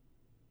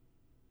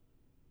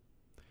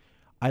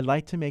 I'd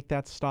like to make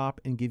that stop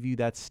and give you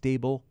that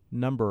stable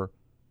number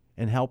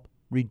and help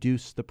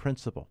reduce the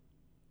principal.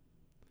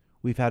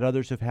 We've had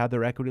others who've had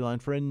their equity line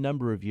for a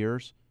number of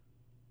years,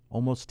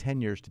 almost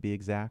 10 years to be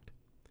exact,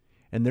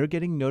 and they're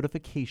getting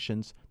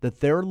notifications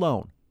that their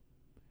loan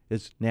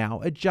is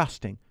now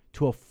adjusting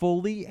to a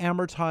fully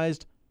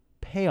amortized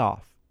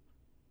payoff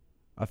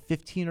of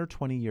 15 or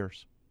 20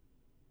 years.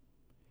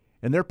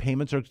 And their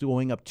payments are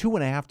going up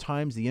 2.5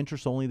 times the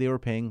interest only they were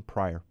paying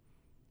prior.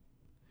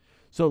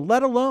 So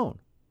let alone,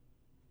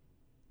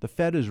 the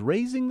Fed is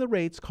raising the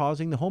rates,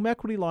 causing the home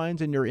equity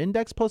lines and your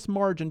index plus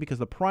margin, because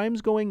the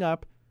prime's going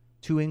up,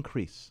 to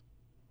increase.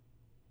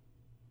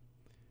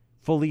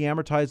 Fully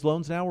amortized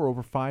loans now are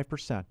over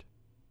 5%.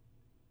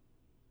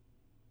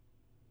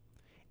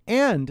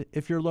 And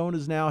if your loan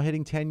is now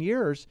hitting 10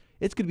 years,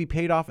 it's going to be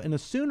paid off in a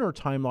sooner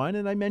timeline.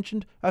 And I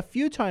mentioned a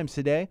few times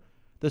today,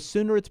 the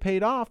sooner it's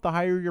paid off, the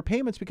higher your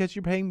payments, because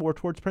you're paying more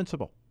towards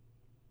principal.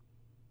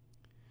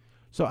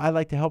 So I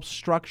like to help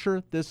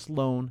structure this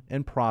loan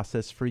and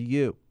process for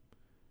you,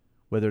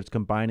 whether it's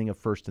combining a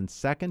first and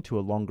second to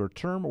a longer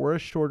term or a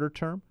shorter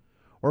term,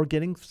 or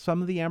getting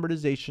some of the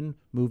amortization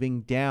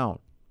moving down.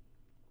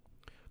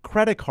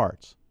 Credit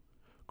cards.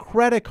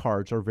 Credit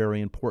cards are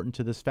very important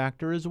to this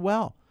factor as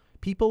well.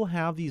 People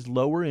have these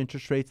lower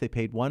interest rates. They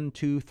paid 1%,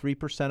 2%,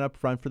 3% up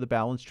front for the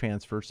balance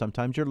transfer.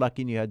 Sometimes you're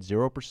lucky and you had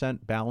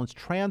 0% balance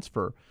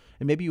transfer.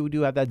 And maybe you do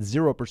have that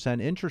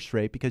 0% interest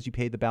rate because you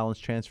paid the balance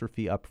transfer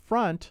fee up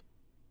front.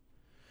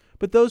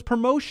 But those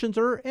promotions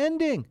are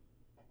ending.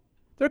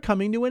 They're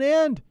coming to an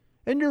end.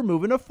 And you're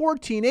moving to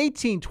 14,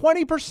 18,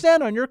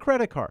 20% on your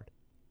credit card.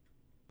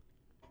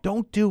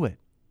 Don't do it.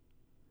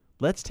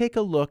 Let's take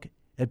a look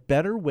at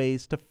better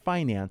ways to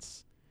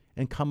finance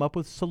and come up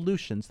with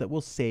solutions that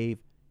will save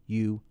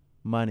you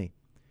money.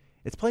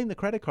 It's playing the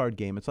credit card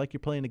game. It's like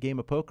you're playing a game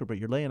of poker, but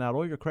you're laying out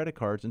all your credit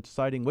cards and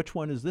deciding which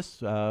one is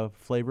this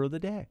flavor of the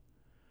day.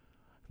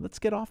 Let's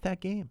get off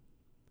that game.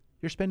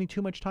 You're spending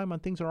too much time on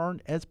things that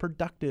aren't as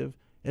productive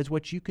as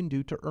what you can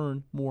do to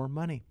earn more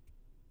money.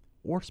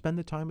 Or spend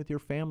the time with your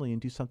family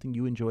and do something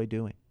you enjoy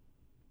doing.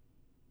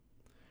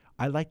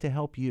 I like to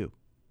help you.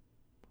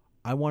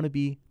 I want to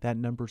be that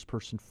numbers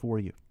person for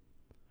you.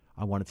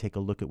 I want to take a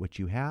look at what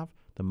you have,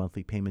 the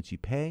monthly payments you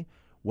pay,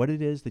 what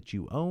it is that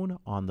you own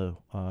on the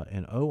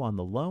and owe on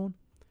the loan,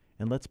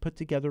 and let's put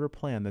together a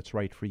plan that's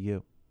right for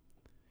you.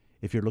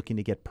 If you're looking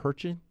to get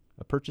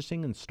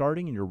purchasing and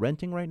starting and you're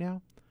renting right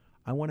now,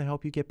 I want to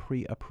help you get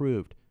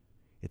pre-approved.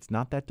 It's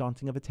not that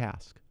daunting of a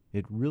task.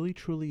 It really,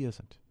 truly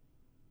isn't.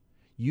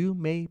 You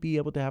may be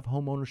able to have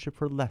home ownership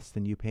for less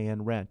than you pay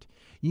in rent.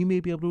 You may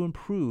be able to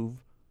improve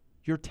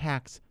your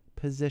tax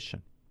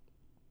position.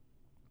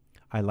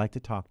 I like to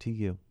talk to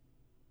you.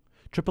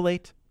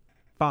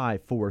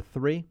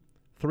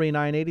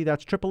 888-543-3980.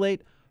 That's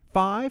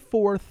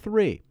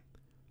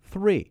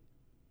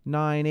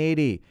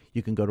 888-543-3980.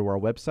 You can go to our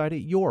website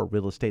at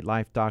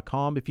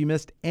yourrealestatelife.com. If you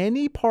missed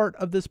any part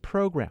of this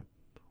program,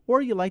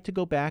 or you like to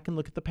go back and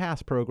look at the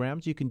past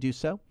programs, you can do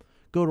so.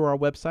 Go to our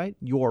website,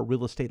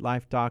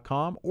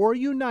 yourrealestatelife.com, or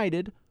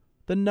United,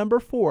 the number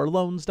 4,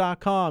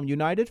 loans.com.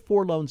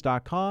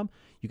 United4loans.com.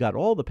 You got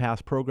all the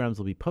past programs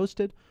will be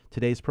posted.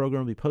 Today's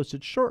program will be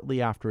posted shortly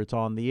after it's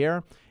on the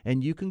air,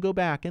 and you can go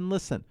back and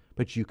listen.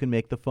 But you can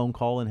make the phone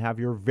call and have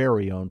your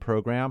very own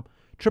program.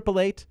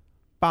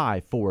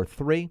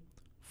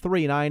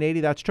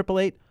 888-543-3980. That's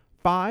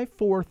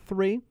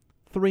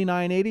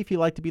 888-543-3980. If you'd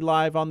like to be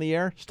live on the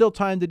air, still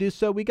time to do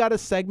so. We got a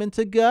segment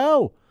to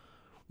go.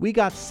 We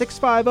got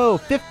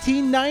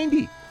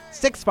 650-1590.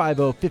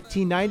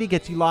 650-1590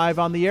 gets you live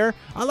on the air.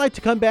 I'd like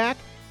to come back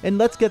and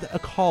let's get a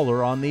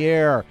caller on the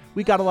air.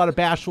 We got a lot of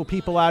bashful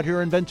people out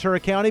here in Ventura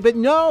County, but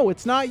no,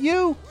 it's not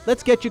you.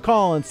 Let's get you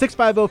calling.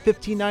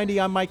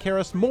 650-1590. I'm Mike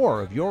Harris.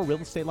 More of Your Real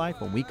Estate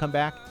Life when we come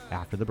back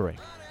after the break.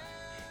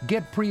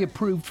 Get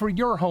pre-approved for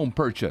your home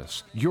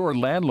purchase. Your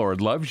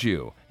landlord loves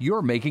you.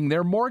 You're making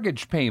their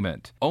mortgage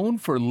payment. Own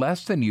for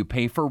less than you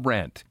pay for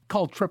rent.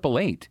 Call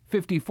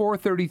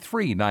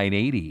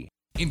 888-5433-980.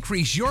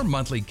 Increase your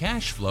monthly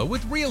cash flow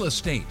with real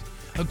estate.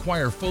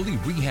 Acquire fully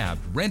rehabbed,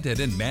 rented,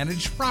 and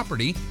managed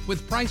property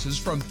with prices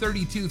from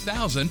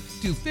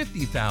 $32,000 to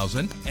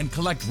 $50,000 and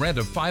collect rent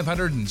of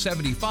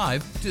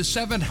 $575 to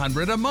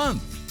 $700 a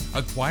month.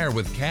 Acquire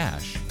with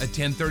cash, a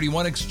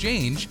 1031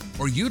 exchange,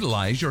 or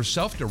utilize your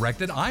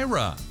self-directed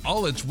IRA.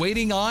 All it's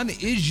waiting on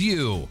is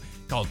you.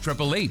 Call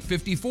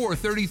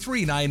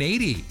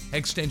 888-5433-980,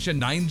 extension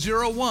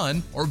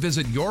 901, or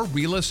visit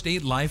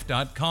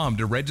yourrealestatelife.com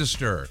to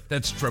register.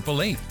 That's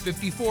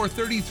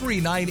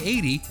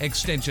 888-5433-980,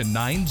 extension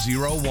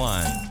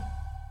 901.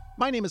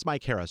 My name is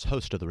Mike Harris,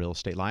 host of The Real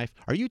Estate Life.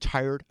 Are you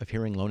tired of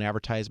hearing loan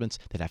advertisements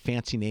that have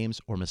fancy names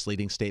or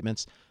misleading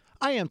statements?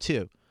 I am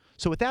too.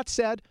 So with that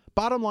said,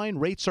 bottom line,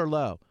 rates are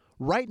low.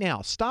 Right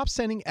now, stop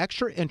sending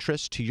extra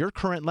interest to your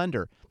current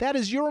lender. That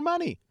is your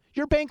money.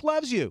 Your bank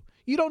loves you.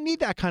 You don't need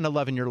that kind of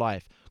love in your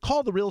life.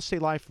 Call The Real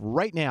Estate Life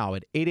right now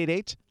at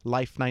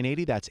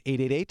 888-LIFE-980. That's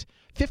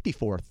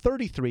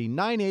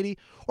 888-5433-980.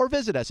 Or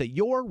visit us at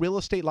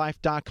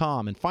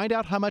yourrealestatelife.com and find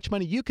out how much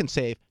money you can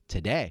save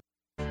today.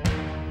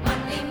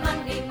 Money,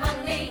 money,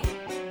 money.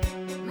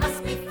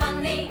 Must be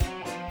funny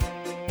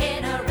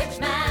in a rich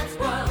man's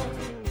world.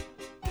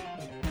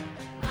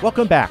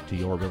 Welcome back to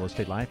Your Real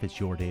Estate Life. It's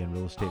your day in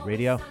real estate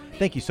radio.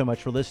 Thank you so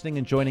much for listening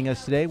and joining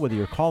us today, whether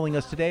you're calling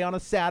us today on a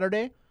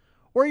Saturday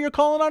or you're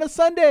calling on a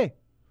Sunday.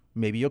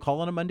 Maybe you'll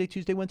call on a Monday,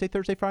 Tuesday, Wednesday,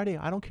 Thursday, Friday.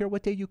 I don't care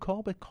what day you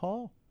call, but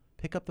call.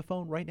 Pick up the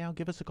phone right now.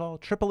 Give us a call.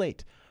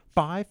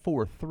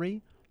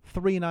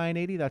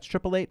 888-543-3980. That's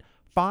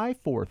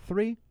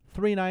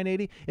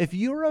 888-543-3980. If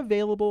you're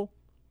available,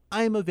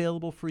 I'm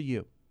available for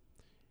you.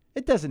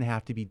 It doesn't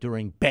have to be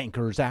during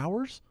banker's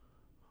hours.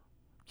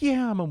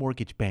 Yeah, I'm a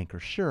mortgage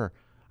banker, sure.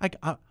 I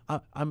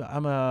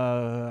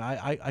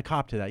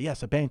cop to that.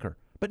 Yes, a banker.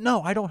 But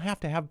no, I don't have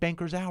to have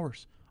banker's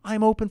hours.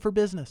 I'm open for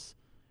business,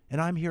 and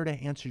I'm here to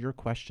answer your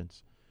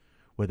questions.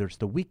 Whether it's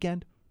the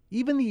weekend,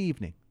 even the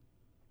evening,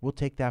 we'll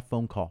take that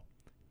phone call.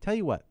 Tell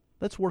you what,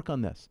 let's work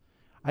on this.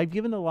 I've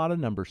given a lot of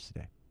numbers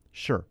today.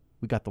 Sure,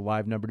 We got the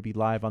live number to be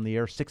live on the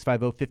air.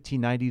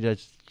 650-1590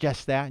 does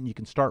just that, and you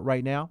can start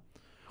right now.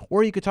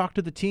 Or you could talk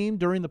to the team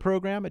during the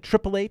program at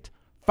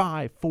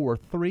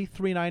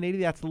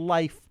 888-543-3980. That's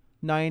Life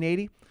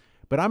 980.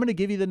 But I'm going to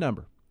give you the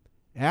number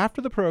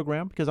after the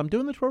program because I'm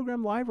doing the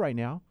program live right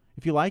now.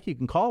 If you like, you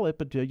can call it,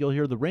 but you'll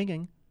hear the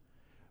ringing.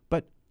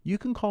 But you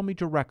can call me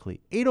directly,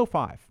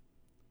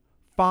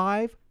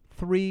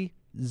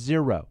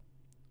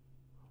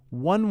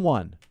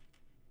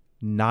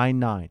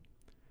 805-530-1199.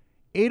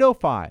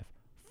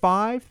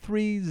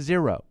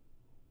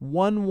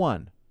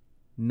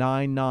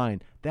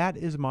 805-530-1199. That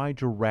is my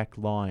direct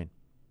line.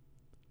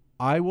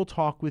 I will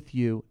talk with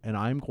you, and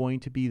I'm going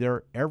to be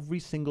there every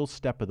single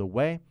step of the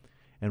way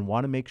and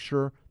want to make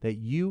sure that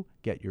you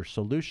get your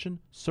solution,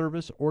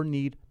 service, or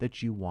need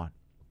that you want.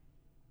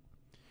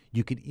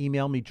 You can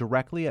email me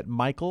directly at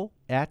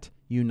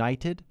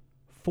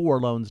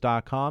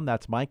michael@united4loans.com.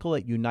 That's Michael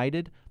at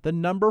United, the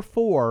number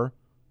 4,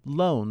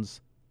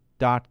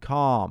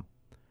 loans.com.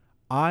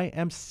 I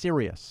am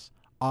serious.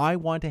 I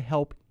want to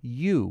help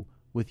you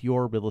with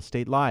your real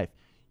estate life.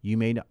 You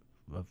may not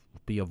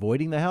be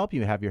avoiding the help.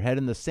 You have your head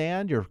in the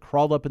sand. You're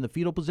crawled up in the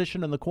fetal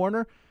position in the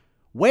corner.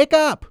 Wake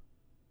up.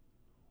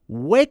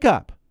 Wake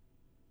up.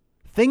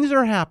 Things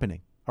are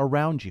happening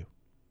around you.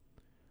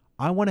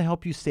 I want to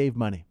help you save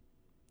money.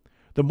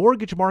 The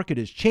mortgage market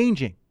is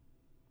changing.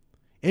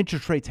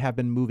 Interest rates have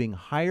been moving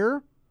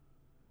higher,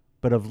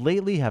 but of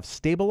lately have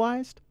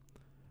stabilized.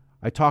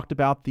 I talked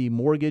about the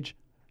mortgage,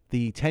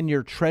 the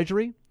 10-year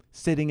treasury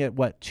sitting at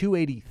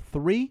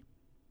 283.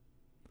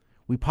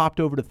 We popped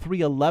over to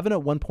 311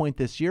 at one point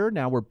this year.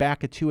 Now we're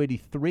back at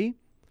 283.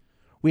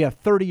 We have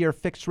 30-year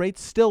fixed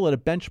rates still at a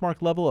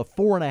benchmark level of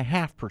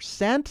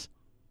 4.5%.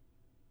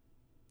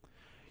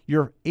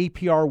 Your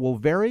APR will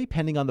vary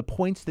depending on the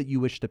points that you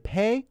wish to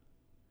pay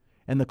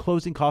and the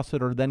closing costs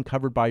that are then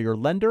covered by your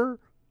lender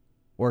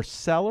or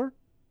seller.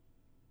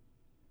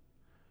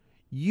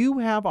 You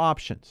have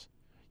options.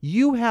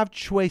 You have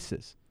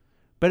choices,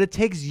 but it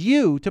takes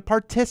you to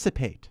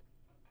participate.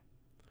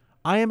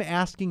 I am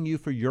asking you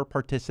for your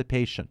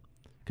participation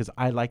because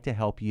I like to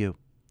help you.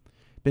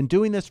 Been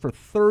doing this for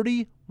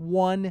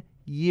 31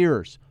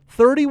 years.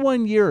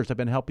 31 years I've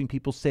been helping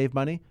people save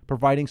money,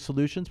 providing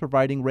solutions,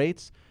 providing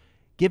rates,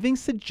 giving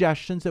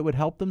suggestions that would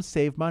help them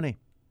save money.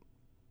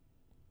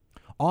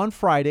 On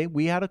Friday,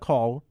 we had a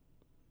call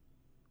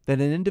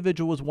that an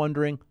individual was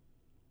wondering,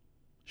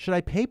 should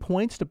I pay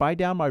points to buy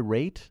down my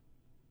rate?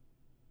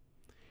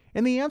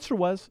 And the answer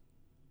was,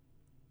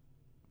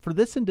 for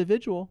this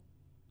individual,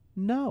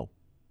 no.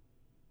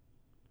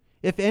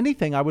 If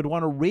anything, I would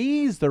want to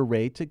raise their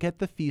rate to get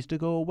the fees to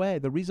go away.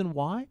 The reason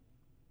why?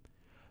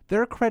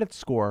 Their credit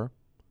score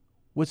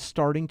was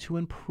starting to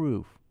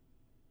improve.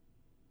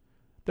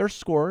 Their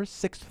score is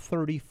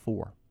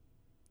 634.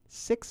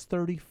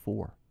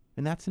 634.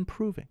 And that's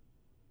improving.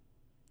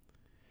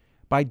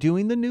 By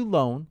doing the new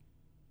loan,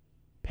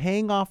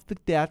 paying off the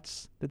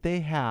debts that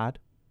they had,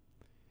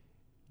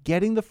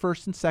 getting the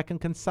first and second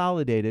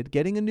consolidated,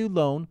 getting a new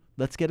loan,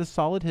 let's get a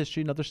solid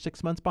history, another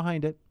 6 months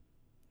behind it,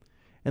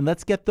 and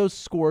let's get those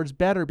scores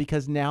better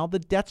because now the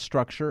debt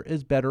structure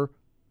is better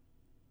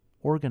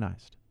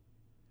organized.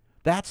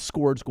 That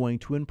score is going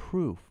to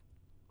improve.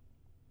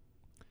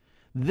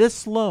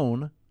 This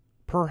loan,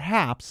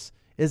 perhaps,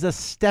 is a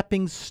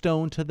stepping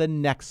stone to the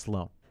next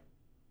loan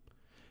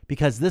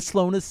because this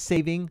loan is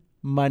saving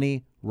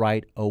money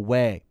right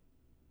away.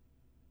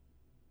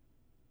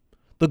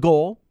 The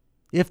goal,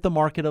 if the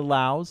market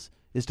allows,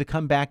 is to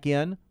come back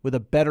in with a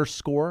better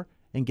score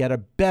and get a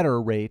better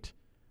rate,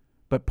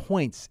 but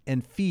points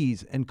and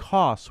fees and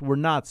costs were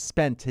not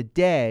spent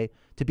today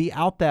to be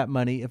out that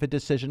money if a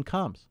decision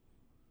comes.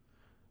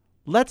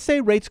 Let's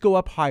say rates go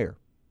up higher.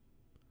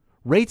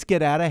 Rates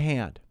get out of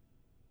hand.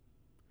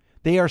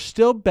 They are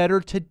still better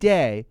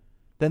today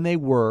than they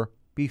were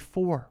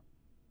before.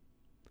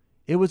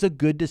 It was a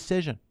good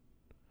decision,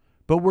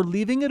 but we're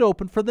leaving it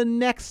open for the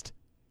next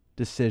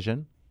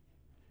decision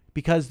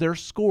because their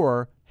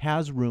score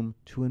has room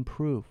to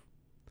improve.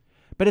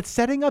 But it's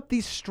setting up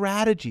these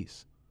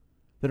strategies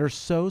that are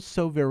so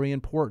very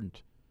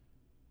important.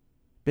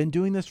 Been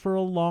doing this for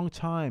a long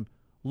time.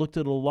 Looked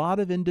at a lot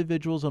of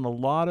individuals and a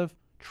lot of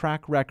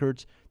track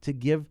records to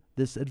give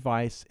this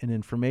advice and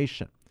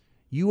information.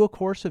 You, of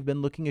course, have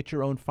been looking at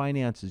your own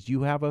finances.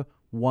 You have a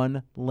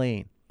one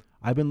lane.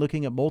 I've been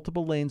looking at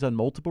multiple lanes on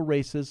multiple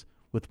races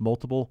with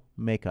multiple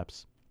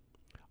makeups.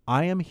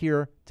 I am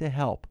here to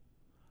help.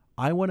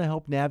 I want to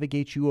help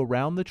navigate you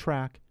around the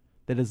track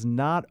that is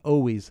not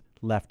always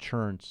left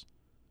turns.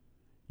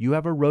 You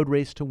have a road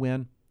race to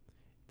win.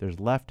 There's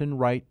left and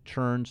right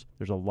turns.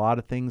 There's a lot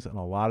of things and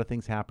a lot of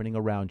things happening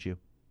around you.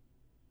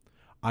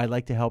 I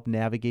like to help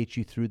navigate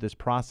you through this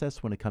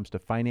process when it comes to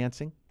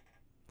financing.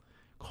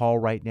 Call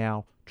right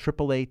now,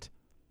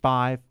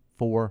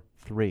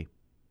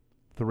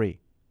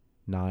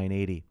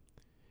 888-543-3980.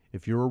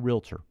 If you're a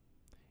realtor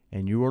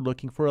and you are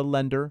looking for a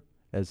lender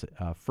as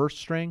a first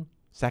string,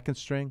 second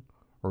string,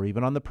 or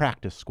even on the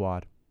practice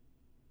squad,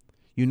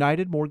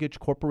 United Mortgage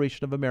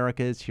Corporation of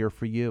America is here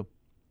for you.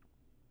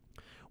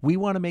 We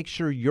want to make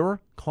sure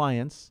your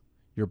clients,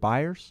 your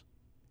buyers,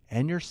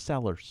 and your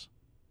sellers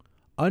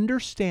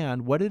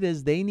understand what it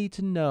is they need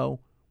to know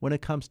when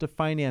it comes to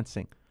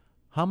financing.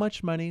 How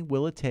much money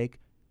will it take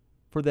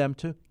for them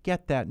to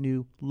get that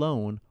new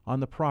loan on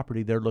the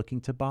property they're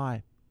looking to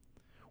buy?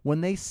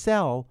 When they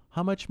sell,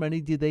 how much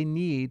money do they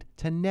need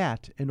to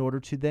net in order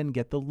to then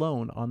get the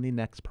loan on the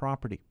next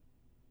property?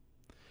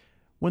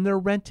 When they're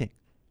renting,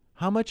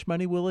 how much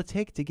money will it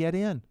take to get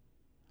in?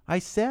 I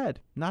said,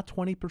 not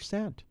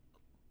 20%.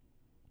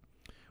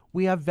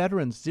 We have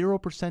veterans,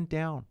 0%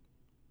 down.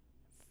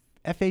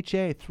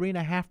 FHA,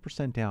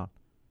 3.5% down.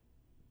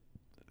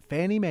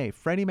 Fannie Mae,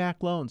 Freddie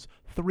Mac loans,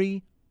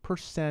 3%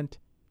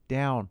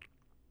 down.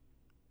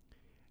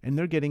 And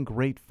they're getting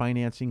great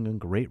financing and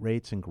great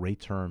rates and great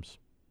terms.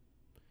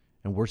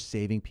 And we're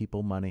saving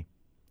people money.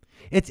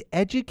 It's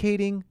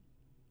educating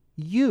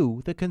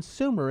you, the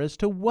consumer, as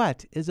to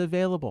what is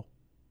available.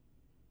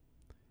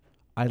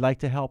 I'd like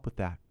to help with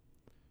that.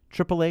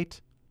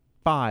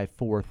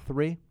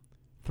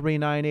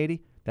 888-543-3980.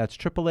 That's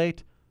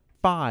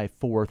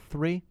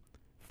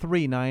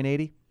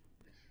 888-543-3980.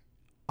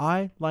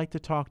 I like to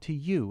talk to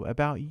you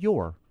about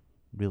your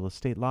real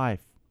estate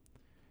life.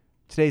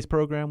 Today's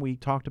program, we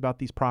talked about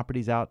these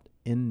properties out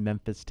in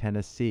Memphis,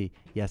 Tennessee.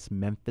 Yes,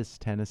 Memphis,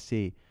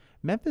 Tennessee.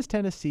 Memphis,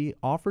 Tennessee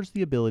offers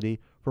the ability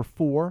for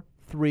 4,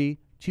 3,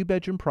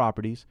 2-bedroom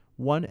properties,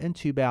 1 and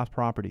 2 bath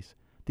properties.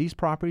 These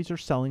properties are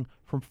selling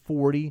from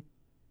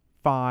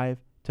 $45,000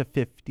 to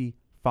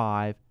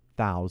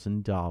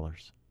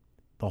 $55,000.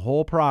 The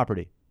whole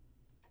property,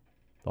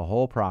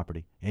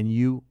 and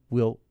you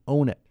will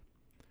own it.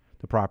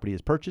 The property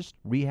is purchased,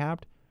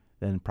 rehabbed,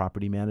 then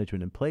property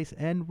management in place,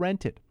 and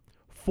rented.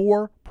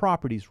 4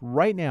 properties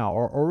right now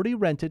are already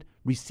rented,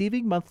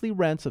 receiving monthly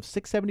rents of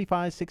 $675,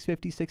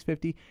 $650,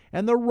 $650,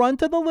 and the run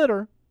to the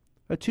litter,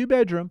 a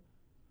 2-bedroom,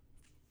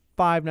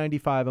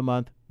 $595 a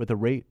month, with a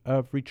rate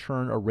of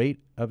return,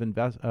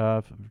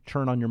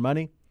 return on your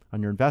money,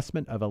 on your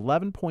investment of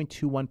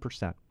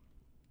 11.21%.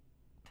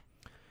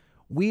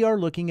 We are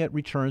looking at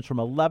returns from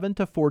 11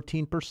 to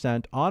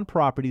 14% on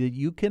property that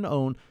you can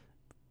own,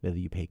 whether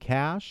you pay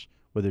cash,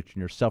 whether it's in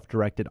your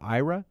self-directed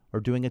IRA, or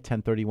doing a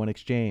 1031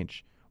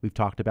 exchange. We've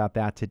talked about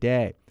that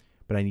today,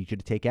 but I need you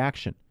to take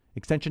action.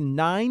 Extension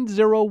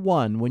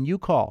 901 when you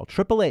call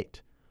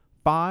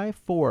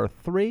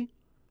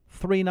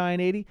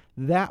 888-543-3980.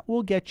 That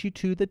will get you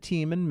to the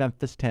team in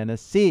Memphis,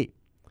 Tennessee.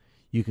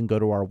 You can go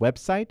to our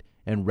website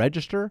and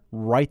register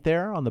right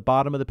there on the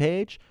bottom of the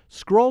page.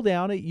 Scroll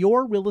down at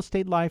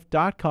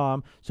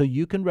yourrealestatelife.com so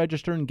you can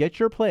register and get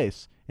your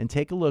place and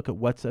take a look at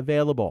what's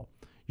available.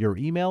 Your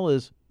email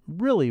is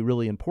really,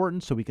 really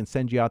important so we can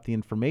send you out the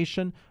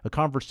information. A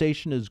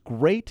conversation is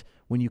great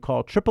when you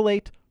call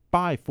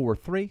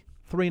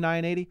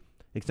 888-543-3980,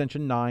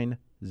 extension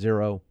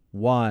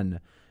 901.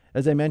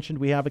 As I mentioned,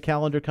 we have a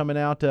calendar coming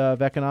out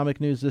of economic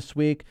news this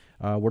week.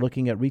 We're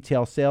looking at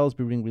retail sales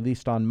being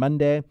released on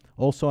Monday.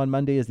 Also on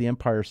Monday is the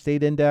Empire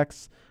State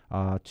Index.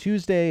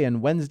 Tuesday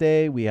and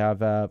Wednesday, we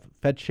have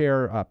Fed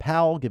Chair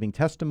Powell giving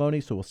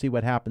testimony, so we'll see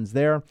what happens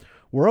there.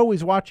 We're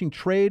always watching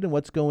trade and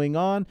what's going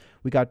on.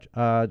 We got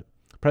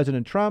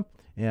President Trump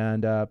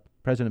and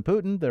President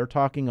Putin. They're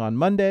talking on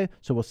Monday,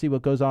 so we'll see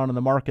what goes on in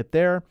the market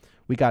there.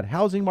 We got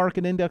housing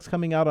market index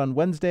coming out on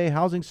Wednesday.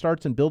 Housing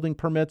starts and building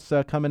permits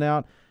coming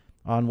out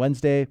on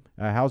Wednesday.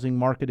 Housing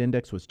market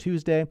index was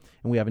Tuesday, and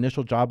we have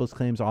initial jobless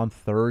claims on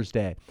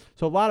Thursday.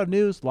 So a lot of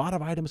news, a lot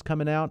of items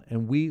coming out,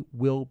 and we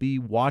will be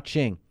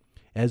watching,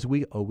 as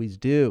we always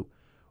do.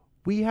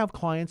 We have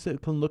clients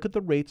that can look at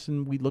the rates,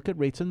 and we look at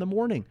rates in the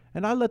morning,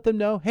 and I let them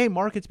know, hey,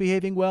 market's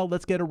behaving well,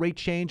 let's get a rate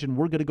change, and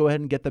we're going to go ahead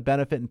and get the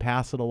benefit and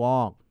pass it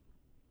along.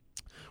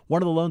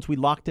 One of the loans we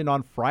locked in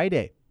on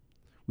Friday.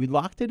 And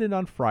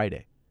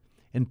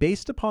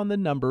based upon the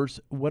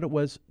numbers, what it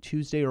was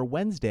Tuesday or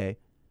Wednesday,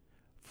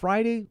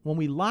 Friday, when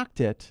we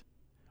locked it,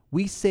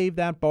 we saved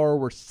that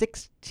borrower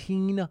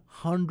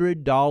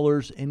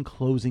 $1,600 in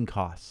closing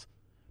costs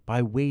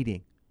by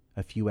waiting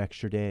a few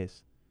extra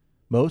days.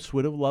 Most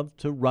would have loved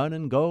to run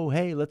and go,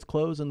 hey, let's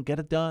close and get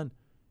it done.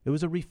 It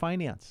was a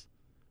refinance.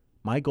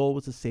 My goal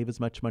was to save as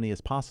much money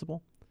as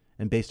possible.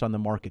 And based on the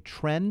market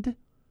trend,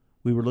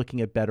 we were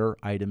looking at better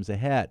items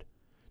ahead.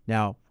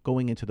 Now,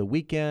 going into the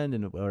weekend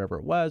and whatever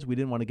it was, we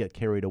didn't want to get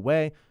carried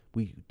away.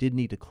 We did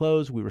need to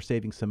close. We were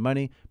saving some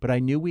money, but I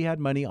knew we had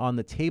money on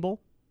the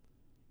table,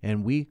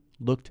 and we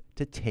looked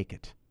to take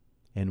it,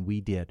 and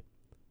we did.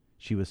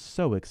 She was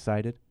so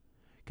excited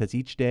because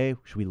each day,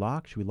 should we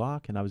lock?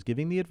 And I was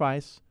giving the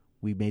advice.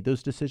 We made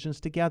those decisions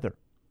together,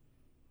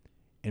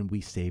 and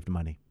we saved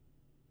money.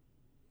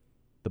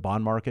 The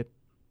bond market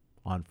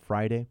on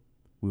Friday,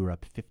 we were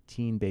up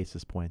 15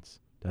 basis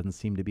points. Doesn't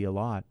seem to be a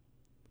lot,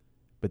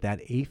 but that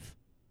eighth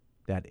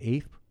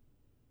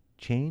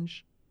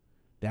change,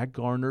 that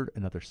garnered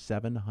another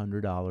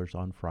 $700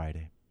 on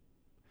Friday.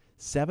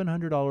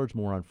 $700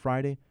 more on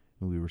Friday,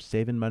 and we were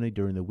saving money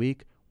during the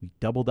week. We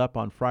doubled up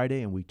on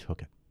Friday, and we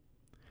took it.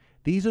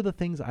 These are the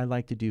things I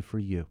like to do for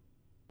you.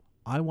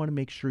 I want to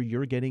make sure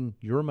you're getting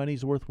your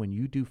money's worth when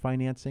you do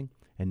financing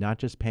and not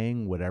just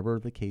paying whatever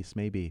the case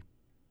may be.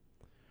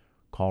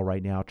 Call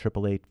right now,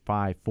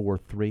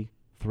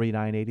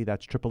 888-543-3980.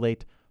 That's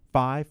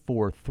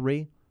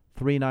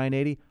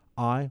 888-543-3980.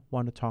 I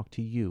want to talk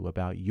to you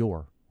about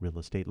your real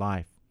estate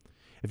life.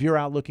 If you're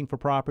out looking for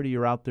property,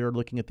 you're out there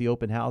looking at the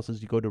open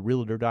houses, you go to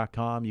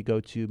Realtor.com, you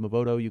go to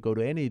Movoto, you go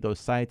to any of those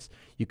sites,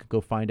 you can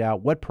go find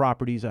out what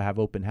properties have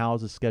open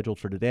houses scheduled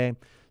for today.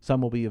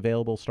 Some will be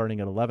available starting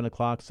at 11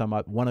 o'clock, some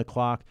at 1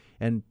 o'clock,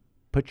 and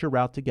put your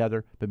route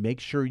together, but make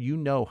sure you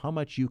know how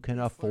much you can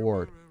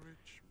afford.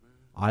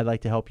 I'd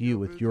like to help you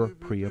with your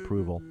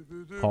pre-approval.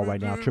 Call right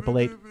now,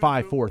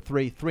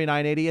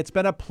 888-543-3980. It's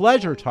been a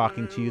pleasure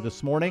talking to you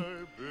this morning,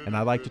 and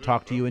I'd like to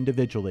talk to you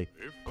individually.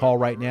 Call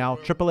right now,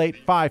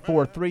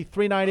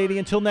 888-543-3980.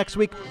 Until next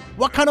week,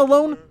 what kind of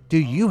loan do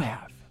you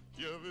have?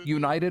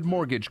 United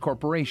Mortgage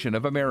Corporation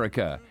of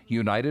America,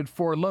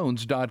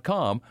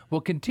 UnitedForLoans.com,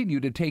 will continue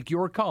to take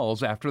your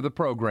calls after the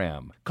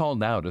program. Call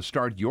now to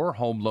start your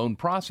home loan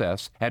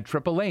process at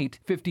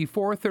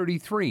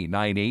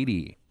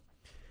 888-543-3980.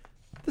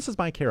 This is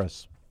Mike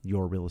Harris,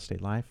 Your Real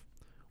Estate Life.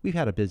 We've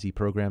had a busy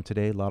program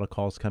today, a lot of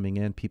calls coming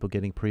in, people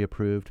getting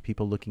pre-approved,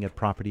 people looking at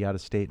property out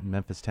of state in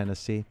Memphis,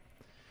 Tennessee.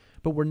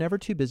 But we're never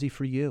too busy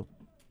for you.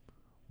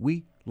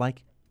 We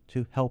like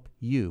to help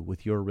you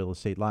with your real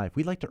estate life.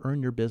 We like to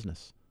earn your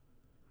business.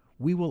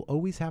 We will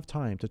always have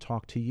time to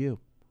talk to you.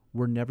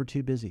 We're never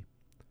too busy.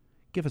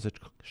 Give us a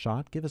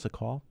shot. Give us a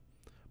call.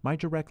 My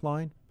direct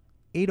line,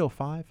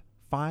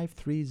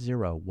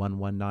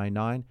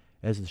 805-530-1199.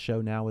 As the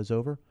show now is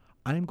over,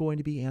 I'm going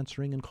to be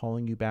answering and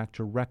calling you back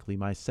directly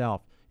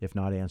myself, if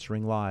not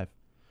answering live.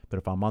 But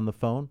if I'm on the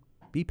phone,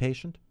 be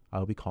patient.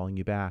 I'll be calling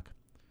you back.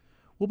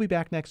 We'll be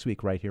back next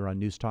week right here on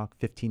News Talk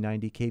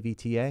 1590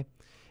 KVTA.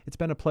 It's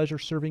been a pleasure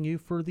serving you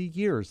for the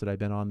years that I've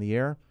been on the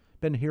air.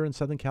 Been here in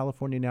Southern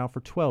California now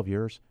for 12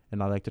 years,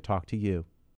 and I like to talk to you.